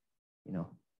on,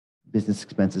 business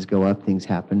expenses go up, things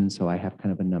happen. So I have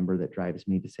kind of a number that drives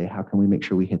me to say, how can we make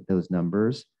sure we hit those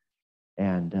numbers?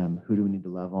 And who do we need to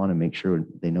love on and make sure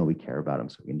they know we care about them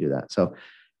so we can do that. So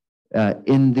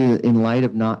in light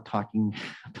of not talking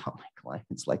about my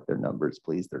clients like they're numbers,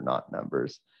 please, they're not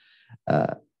numbers.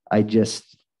 That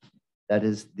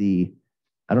is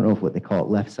I don't know what they call it,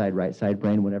 left side, right side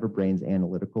brain, whatever brain's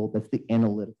analytical. That's the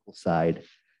analytical side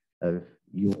of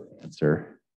your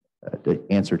answer, the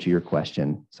answer to your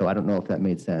question. So I don't know if that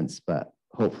made sense, but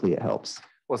hopefully it helps.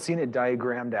 Well, seeing it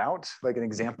diagrammed out, like an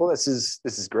example, this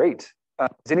is great.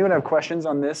 Does anyone have questions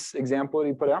on this example that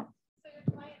you put out? So your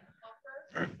client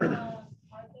offer,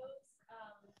 are those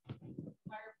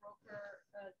buyer broker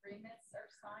agreements are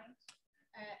signed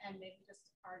and maybe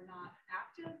just are not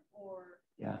active or?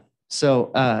 Yeah.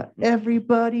 So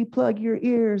everybody plug your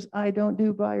ears. I don't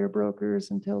do buyer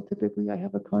brokers until typically I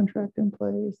have a contract in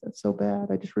place. That's so bad.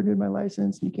 I just renewed my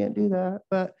license and you can't do that.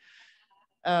 But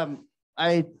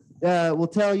I will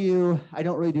tell you, I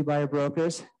don't really do buyer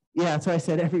brokers. Yeah, so I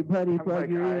said everybody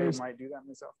plug your ears. I might do that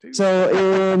myself too.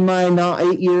 So in my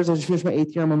 8 years, I just finished my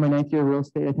 8th year. I'm on my 9th year of real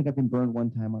estate. I think I've been burned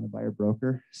 1 time on a buyer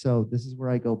broker. So this is where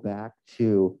I go back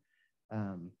to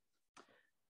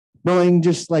knowing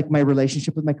just like my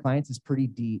relationship with my clients is pretty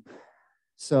deep.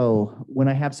 So when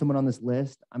I have someone on this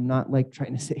list, I'm not like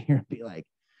trying to sit here and be like,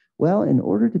 well, in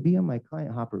order to be on my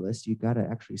client hopper list, you got to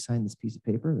actually sign this piece of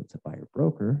paper that's a buyer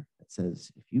broker that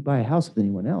says, if you buy a house with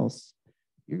anyone else,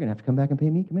 you're going to have to come back and pay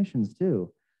me commissions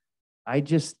too. I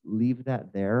just leave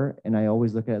that there. And I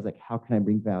always look at it as like, how can I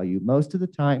bring value? Most of the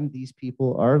time, these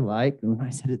people are like, when I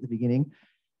said at the beginning,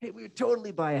 hey, we would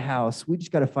totally buy a house. We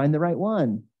just got to find the right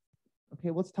one. Okay,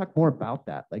 let's talk more about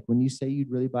that. Like when you say you'd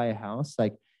really buy a house,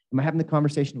 like, am I having the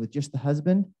conversation with just the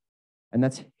husband and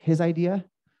that's his idea?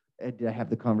 Did I have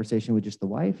the conversation with just the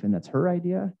wife and that's her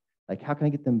idea? Like, how can I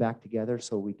get them back together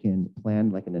so we can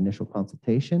plan like an initial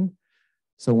consultation?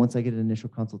 So once I get an initial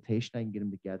consultation, I can get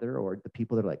them together. Or the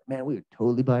people that are like, man, we would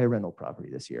totally buy a rental property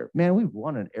this year. Man, we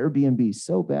want an Airbnb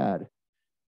so bad.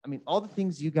 I mean, all the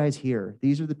things you guys hear,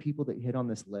 these are the people that hit on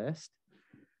this list.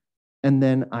 and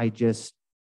then I just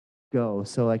go.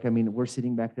 So like, I mean, we're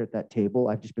sitting back there at that table.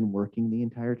 I've just been working the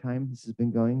entire time this has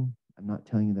been going. I'm not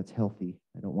telling you that's healthy.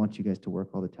 I don't want you guys to work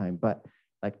all the time, but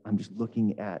like, I'm just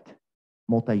looking at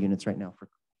multi-units right now for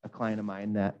a client of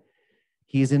mine that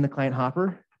he's in the client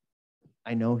hopper.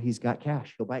 I know he's got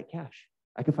cash. He'll buy it cash.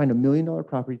 I could find $1 million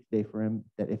property today for him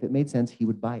that if it made sense, he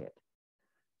would buy it.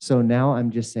 So now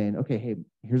I'm just saying, okay, hey,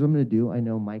 here's what I'm going to do. I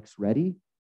know Mike's ready.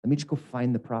 Let me just go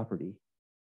find the property,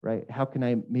 right? How can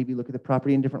I maybe look at the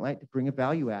property in a different light to bring a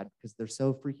value add because they're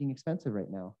so freaking expensive right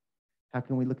now? How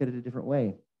can we look at it a different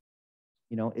way?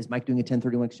 You know, is Mike doing a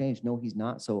 1031 exchange? No, he's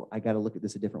not. So I got to look at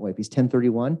this a different way. If he's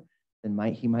 1031,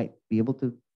 then he might be able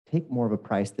to take more of a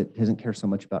price that doesn't care so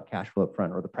much about cash flow up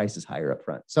front, or the price is higher up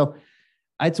front. So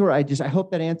I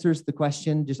hope that answers the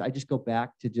question. I just go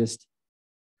back to just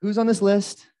who's on this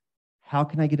list? How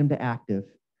can I get them to active?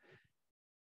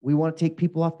 We want to take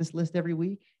people off this list every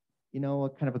week. You know,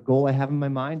 kind of a goal I have in my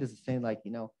mind is saying like,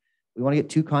 you know, we want to get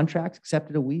 2 contracts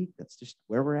accepted a week. That's just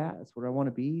where we're at. That's where I want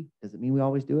to be. Does it mean we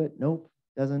always do it? Nope,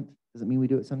 doesn't. Does it mean we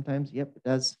do it sometimes? Yep, it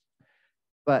does.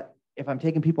 But if I'm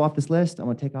taking people off this list, I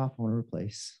want to take off, I want to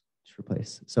replace, just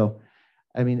replace. So,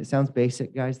 I mean, it sounds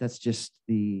basic, guys. There's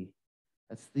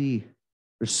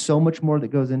so much more that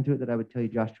goes into it that I would tell you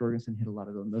Josh Jorgensen hit a lot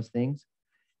of those things.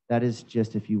 That is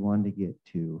just if you want to get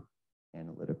to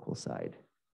analytical side.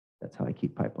 That's how I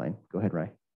keep pipeline. Go ahead,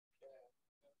 Ry.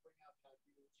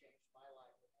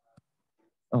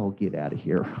 Oh, get out of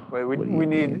here. Wait, we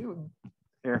need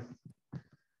here.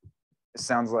 It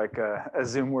sounds like a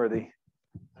Zoom worthy.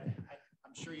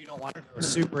 I'm sure you don't want to go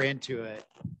super into it,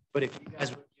 but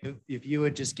if you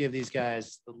would just give these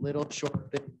guys the little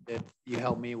short thing that you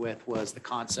helped me with was the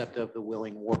concept of the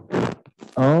willing warrior.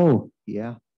 Oh,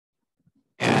 yeah.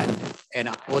 And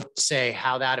I would say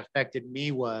how that affected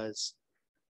me was,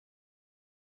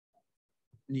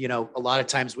 you know, a lot of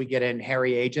times we get in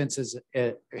hairy agents as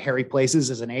hairy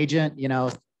places as an agent, you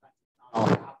know, all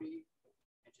happy.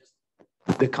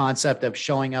 Just the concept of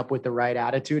showing up with the right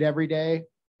attitude every day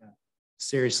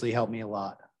seriously helped me a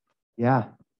lot. Yeah.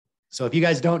 So if you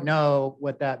guys don't know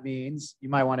what that means, you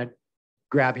might want to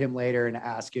grab him later and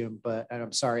ask him, and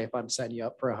I'm sorry if I'm setting you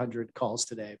up for 100 calls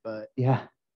today, but yeah,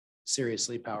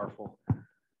 seriously powerful.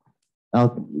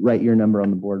 I'll write your number on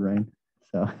the board, Ryan.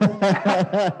 So,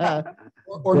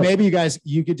 or maybe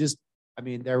you could just, I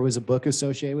mean, there was a book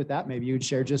associated with that. Maybe you'd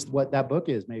share just what that book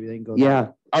is. Maybe they can go. Yeah,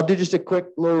 there. I'll do just a quick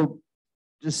little,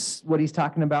 just what he's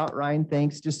talking about. Ryan,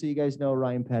 thanks. Just so you guys know,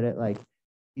 Ryan Pettit, like,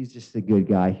 he's just a good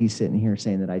guy. He's sitting here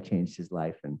saying that I changed his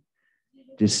life. And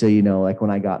just so you know, like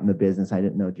when I got in the business, I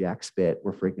didn't know Jack Spit.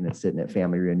 We're freaking sitting at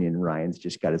family reunion and Ryan's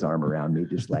just got his arm around me,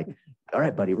 just like, all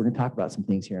right, buddy, we're going to talk about some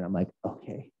things here. And I'm like,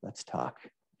 okay, let's talk.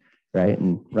 Right.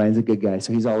 And Ryan's a good guy.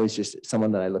 So he's always just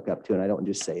someone that I look up to. And I don't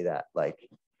just say that, like,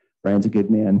 Ryan's a good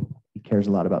man. He cares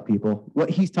a lot about people. What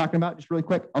he's talking about, just really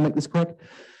quick, I'll make this quick.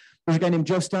 There's a guy named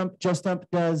Joe Stump. Joe Stump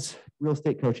does real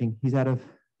estate coaching. He's out of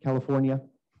California.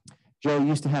 Joe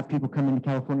used to have people come into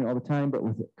California all the time, but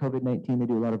with COVID-19, they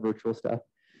do a lot of virtual stuff.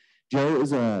 Joe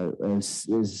is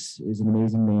an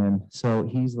amazing man. So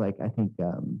he's like, I think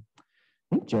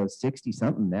Joe's 60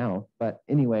 something now. But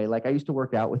anyway, like I used to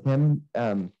work out with him.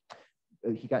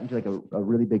 He got into like a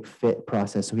really big fit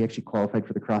process. So he actually qualified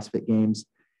for the CrossFit Games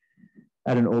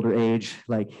at an older age.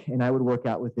 Like, and I would work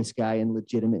out with this guy and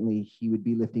legitimately he would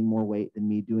be lifting more weight than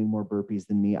me, doing more burpees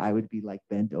than me. I would be like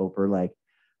bent over, like,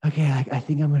 okay, like I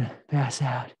think I'm gonna pass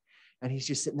out. And he's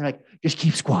just sitting there like, just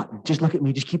keep squatting, just look at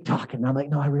me, just keep talking. And I'm like,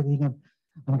 no, I really think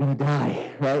I'm gonna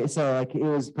die, right? So like it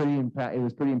was pretty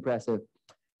impressive.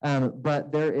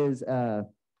 But there is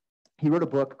he wrote a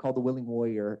book called The Willing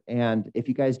Warrior. And if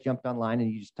you guys jumped online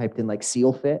and you just typed in like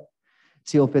SEAL Fit,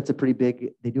 SEAL Fit's a pretty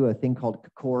big, they do a thing called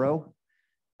Kokoro.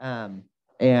 And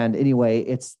anyway,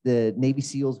 it's the Navy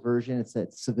SEALs version. It's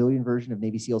a civilian version of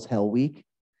Navy SEALs Hell Week.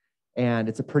 And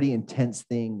it's a pretty intense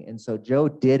thing. And so Joe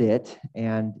did it.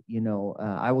 And, you know,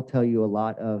 I will tell you a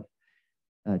lot of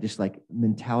just like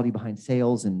mentality behind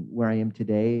sales and where I am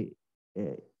today.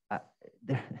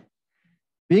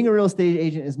 Being a real estate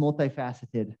agent is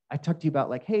multifaceted. I talked to you about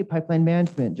like, hey, pipeline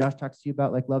management. Josh talks to you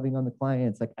about like loving on the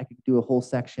clients. Like I could do a whole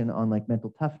section on like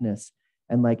mental toughness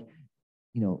and like,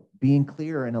 you know, being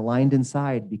clear and aligned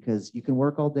inside, because you can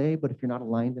work all day, but if you're not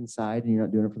aligned inside and you're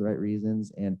not doing it for the right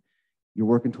reasons and you're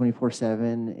working 24/7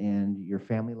 and your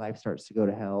family life starts to go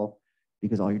to hell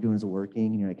because all you're doing is working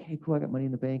and you're like, hey, cool, I got money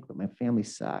in the bank, but my family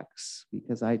sucks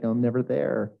because I'm never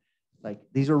there. Like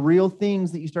these are real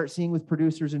things that you start seeing with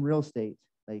producers in real estate.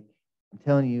 Like I'm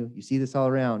telling you, you see this all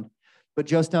around. But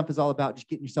Joe Stump is all about just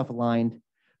getting yourself aligned,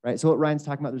 right? So what Ryan's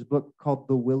talking about, there's a book called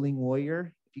The Willing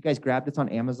Warrior. if you guys grabbed this on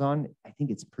Amazon, I think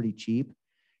it's pretty cheap.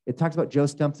 It talks about Joe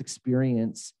Stump's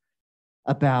experience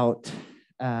about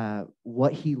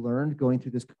what he learned going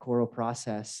through this Kokoro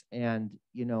process. And,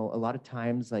 you know, a lot of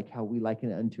times, like how we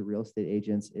liken it unto real estate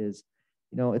agents is,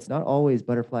 you know, it's not always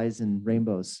butterflies and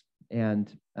rainbows. And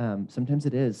sometimes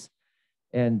it is.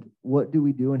 And what do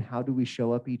we do and how do we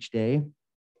show up each day?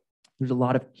 There's a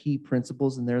lot of key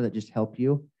principles in there that just help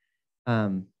you.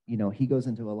 You know, he goes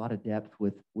into a lot of depth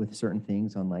with certain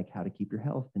things on like how to keep your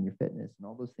health and your fitness and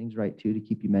all those things right too, to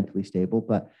keep you mentally stable.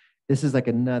 But this is like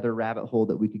another rabbit hole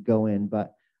that we could go in.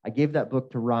 But I gave that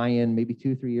book to Ryan maybe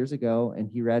 2 or 3 years ago, and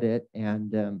he read it,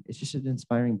 and it's just an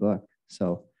inspiring book.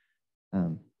 So,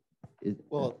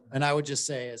 well, and I would just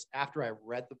say is after I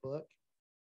read the book,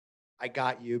 I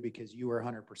got you because you were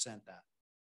 100% that.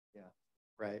 Yeah.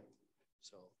 Right.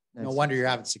 So no wonder you're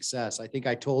having success. I think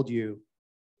I told you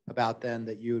about then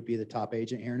that you would be the top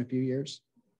agent here in a few years.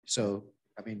 So,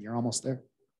 I mean, you're almost there.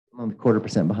 I'm a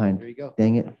 1/4% behind. There you go.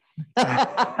 Dang it.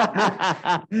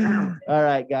 All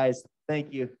right, guys.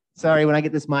 Thank you. Sorry, when I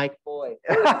get this mic, boy.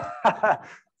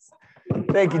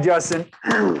 Thank you, Justin.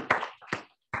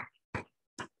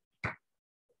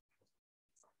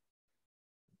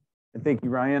 And thank you,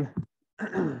 Ryan.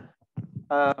 Terry,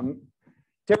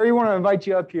 I want to invite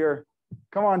you up here.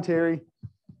 Come on, Terry.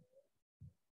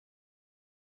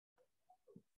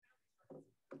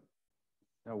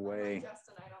 No way.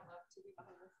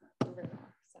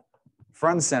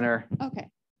 Front center. Okay.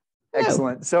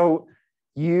 Excellent. So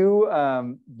you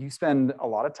spend a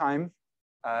lot of time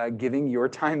giving your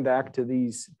time back to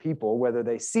these people, whether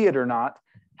they see it or not.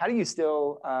 How do you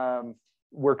still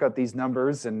work up these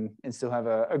numbers and still have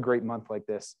a great month like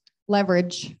this?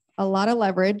 Leverage, a lot of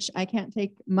leverage. I can't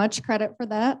take much credit for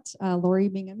that. Lori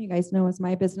Bingham, you guys know, is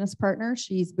my business partner.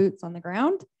 She's boots on the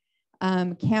ground.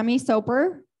 Cami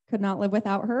Soper, could not live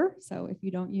without her. So if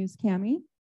you don't use Cami,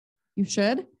 you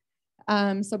should.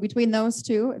 So between those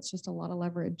two, it's just a lot of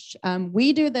leverage.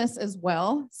 We do this as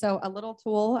well. So a little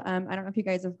tool, I don't know if you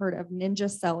guys have heard of Ninja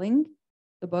Selling,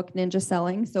 the book Ninja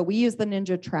Selling. So we use the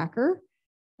Ninja Tracker,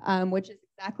 which is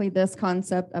exactly this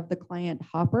concept of the client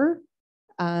hopper.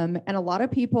 And a lot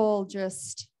of people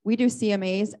we do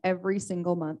CMAs every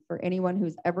single month for anyone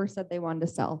who's ever said they wanted to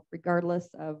sell, regardless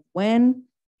of when.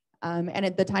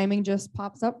 And the timing just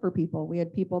pops up for people. We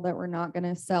had people that were not going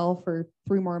to sell for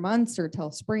 3 more months or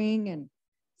till spring, and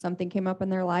something came up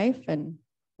in their life, and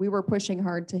we were pushing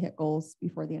hard to hit goals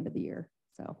before the end of the year.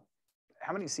 So,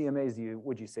 how many CMAs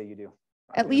would you say you do?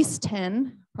 At least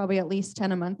 10, probably at least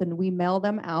 10 a month, and we mail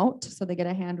them out so they get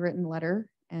a handwritten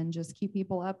letter and just keep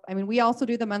people up. I mean, we also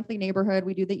do the monthly neighborhood,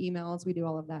 we do the emails, we do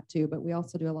all of that too, but we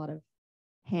also do a lot of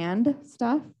hand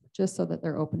stuff just so that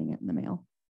they're opening it in the mail.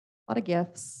 A lot of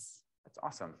gifts. That's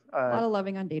awesome. A lot of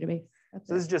loving on database.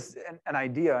 So this is just an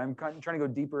idea. I'm trying to go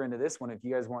deeper into this one if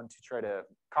you guys want to try to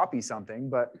copy something,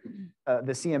 but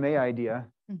the CMA idea,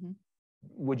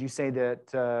 would you say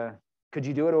that, could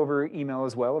you do it over email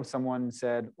as well? If someone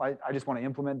said, I just want to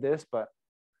implement this, but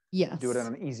yes, do it on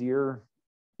an easier.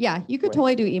 Yeah, you could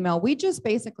totally do email. We just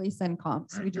basically send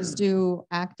comps. We just do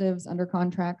actives, under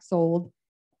contract, sold,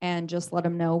 and just let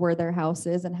them know where their house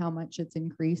is and how much it's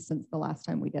increased since the last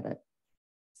time we did it.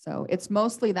 So it's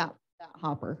mostly that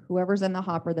hopper. Whoever's in the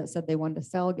hopper that said they wanted to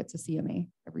sell gets a CMA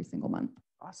every single month.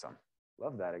 Awesome.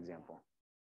 Love that example.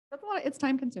 That's a lot. It's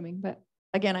time consuming, but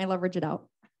again, I leverage it out.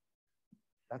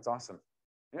 That's awesome.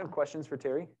 You have questions for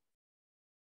Terry?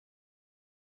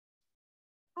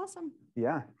 Awesome.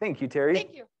 Yeah. Thank you, Terry.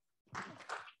 Thank you.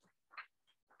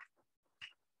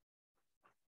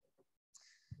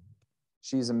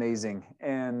 She's amazing.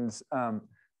 And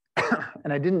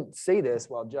and I didn't say this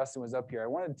while Justin was up here. I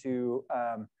wanted to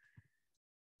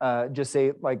just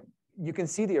say, like, you can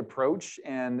see the approach,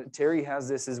 and Terry has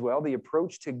this as well, the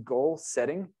approach to goal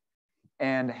setting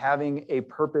and having a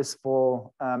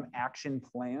purposeful action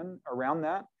plan around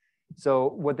that. So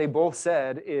what they both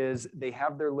said is they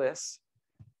have their lists,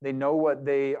 they know what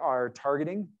they are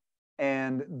targeting,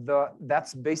 and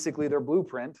that's basically their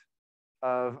blueprint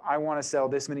of, I want to sell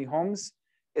this many homes.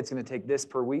 It's going to take this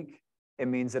per week. It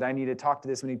means that I need to talk to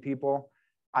this many people.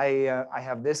 I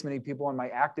have this many people in my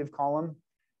active column.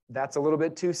 That's a little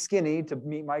bit too skinny to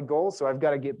meet my goal. So I've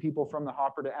got to get people from the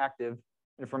hopper to active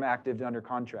and from active to under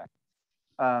contract.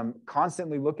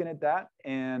 Constantly looking at that.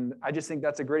 And I just think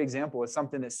that's a great example. It's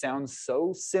something that sounds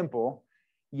so simple,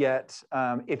 yet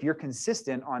if you're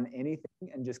consistent on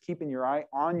anything and just keeping your eye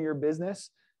on your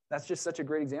business, that's just such a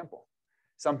great example.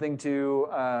 Something to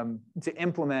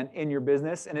implement in your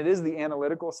business. And it is the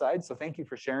analytical side. So thank you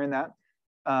for sharing that.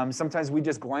 Sometimes we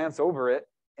just glance over it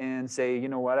and say, you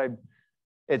know what,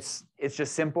 it's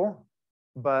just simple.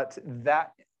 but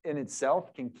that in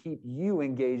itself can keep you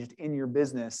engaged in your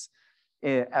business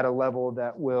at a level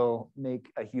that will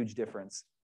make a huge difference.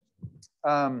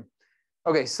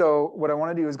 Okay, so what I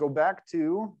want to do is go back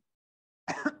to,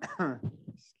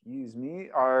 excuse me,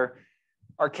 our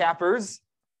cappers.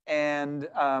 And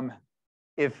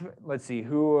let's see,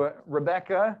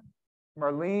 Rebecca,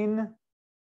 Marlene,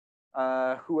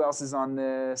 who else is on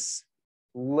this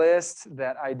list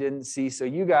that I didn't see? So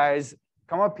you guys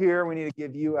come up here. We need to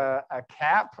give you a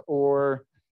cap or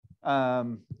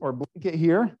blanket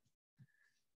here.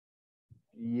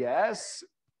 Yes.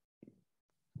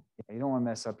 You don't want to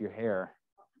mess up your hair.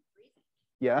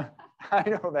 Yeah, I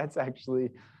know, that's actually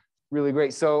really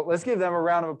great. So let's give them a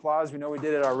round of applause. We know we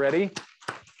did it already.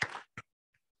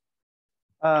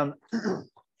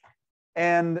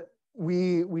 And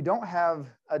we don't have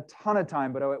a ton of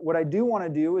time, but what I do want to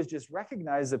do is just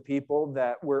recognize the people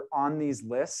that were on these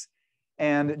lists,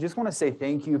 and just want to say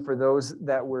thank you for those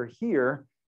that were here.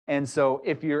 And so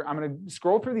I'm going to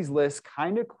scroll through these lists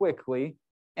kind of quickly,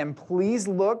 and please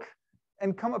look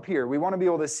and come up here. We want to be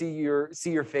able to see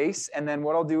your face. And then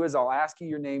what I'll do is I'll ask you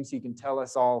your name so you can tell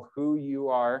us all who you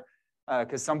are,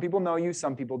 because some people know you,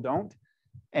 some people don't.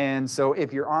 And so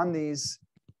if you're on this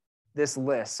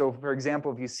list, so for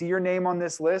example, if you see your name on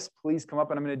this list, please come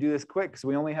up, and I'm going to do this quick because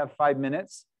we only have 5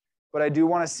 minutes. But I do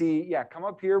want to see, come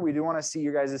up here. We do want to see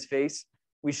your guys' face.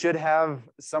 We should have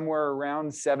somewhere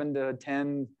around 7 to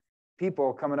 10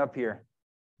 people coming up here.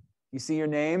 You see your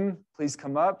name, please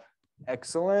come up.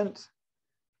 Excellent.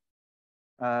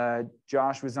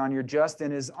 Josh was on here.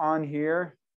 Justin is on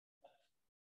here.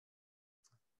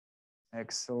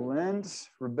 Excellent.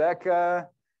 Rebecca.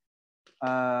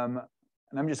 And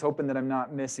I'm just hoping that I'm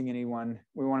not missing anyone.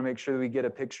 We want to make sure that we get a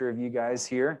picture of you guys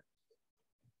here.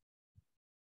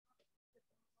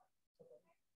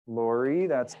 Lori,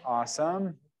 that's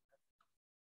awesome.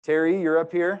 Terry, you're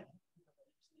up here.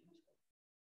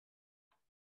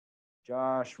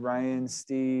 Josh, Ryan,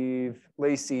 Steve,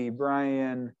 Lacey,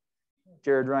 Brian,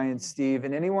 Jared, Ryan, Steve,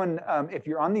 and anyone, if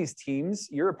you're on these teams,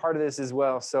 you're a part of this as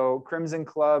well. So Crimson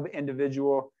Club,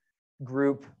 individual,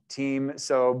 group, team.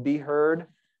 So Be Heard,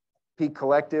 Peak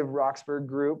Collective, Roxburgh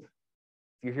Group.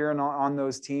 If you're here on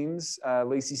those teams,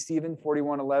 Lacey Stephen,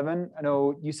 4111. I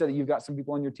know you said that you've got some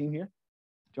people on your team here.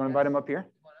 Do you want to invite them up here?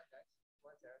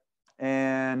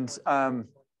 And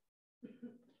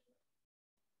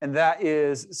that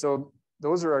is, so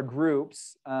those are our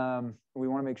groups. We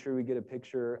want to make sure we get a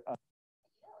picture of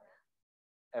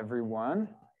everyone.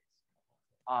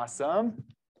 Awesome.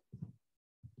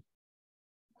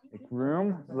 Make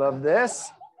room. Love this.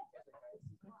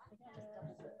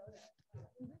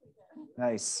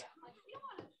 Nice.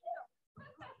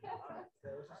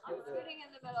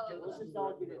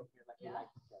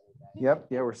 Yep.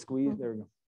 Yeah, we're squeezed. There we go.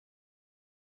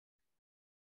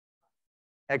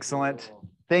 Excellent.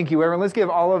 Thank you, everyone. Let's give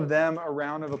all of them a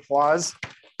round of applause.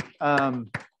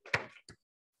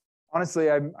 Honestly,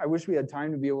 I wish we had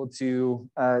time to be able to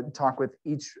talk with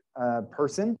each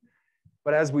person.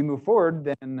 But as we move forward,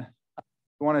 then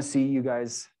we want to see you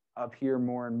guys up here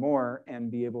more and more and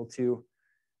be able to.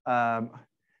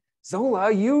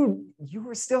 Zola, you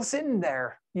were still sitting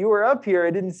there. You were up here.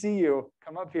 I didn't see you.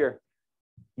 Come up here.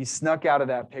 You snuck out of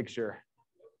that picture.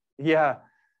 Yeah,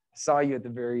 saw you at the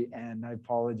very end. I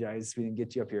apologize. We didn't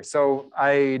get you up here. So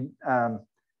I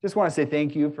just want to say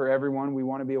thank you for everyone. We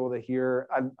want to be able to hear.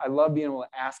 I love being able to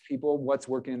ask people what's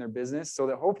working in their business so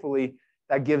that hopefully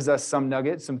that gives us some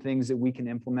nuggets, some things that we can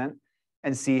implement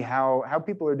and see how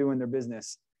people are doing their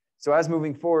business. So as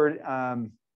moving forward,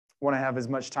 want to have as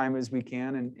much time as we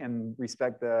can and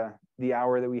respect the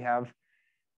hour that we have.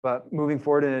 But moving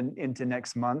forward into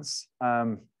next month's,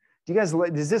 do you guys,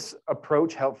 is this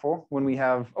approach helpful when we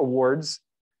have awards?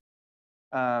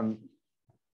 Any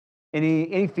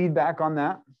feedback on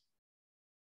that?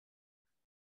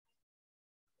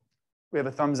 We have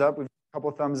a thumbs up. We have a couple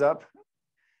of thumbs up.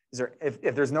 Is there,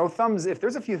 if there's no thumbs, if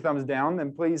there's a few thumbs down,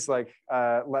 then please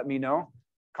let me know.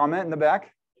 Comment in the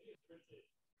back.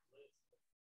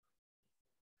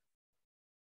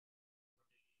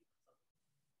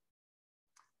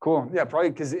 Cool. Yeah,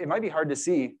 probably because it might be hard to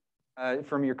see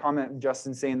from your comment,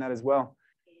 Justin, saying that as well.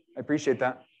 I appreciate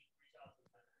that.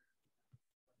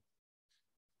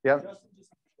 Yep.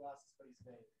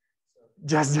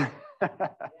 Justin.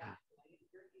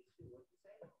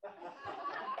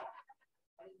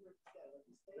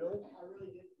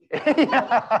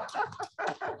 Yeah.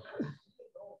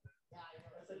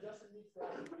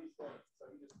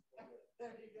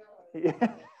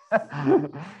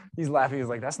 He's laughing. He's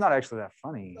like, that's not actually that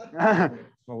funny. I'm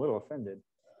a little offended.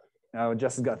 No,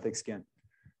 Justin's got thick skin.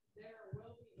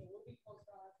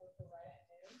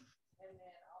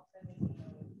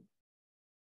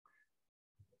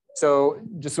 So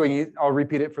just so I'll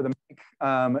repeat it for the mic.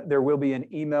 There will be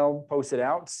an email posted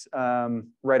out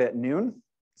right at noon.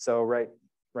 So right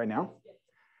now,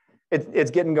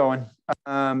 it's getting going.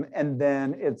 And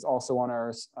then it's also on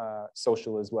our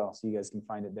social as well. So you guys can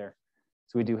find it there.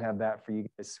 So we do have that for you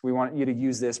guys. We want you to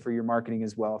use this for your marketing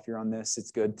as well. If you're on this,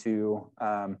 it's good to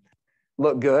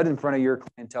look good in front of your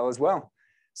clientele as well.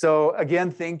 So again,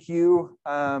 thank you.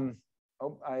 Let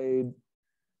me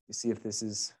see if this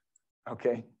is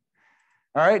okay.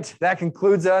 All right, that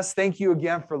concludes us. Thank you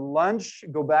again for lunch.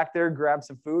 Go back there, grab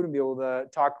some food, and be able to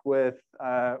talk with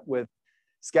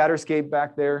Scatterscape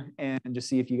back there and just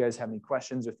see if you guys have any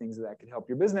questions or things that could help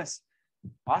your business.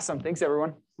 Awesome. Thanks,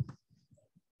 everyone.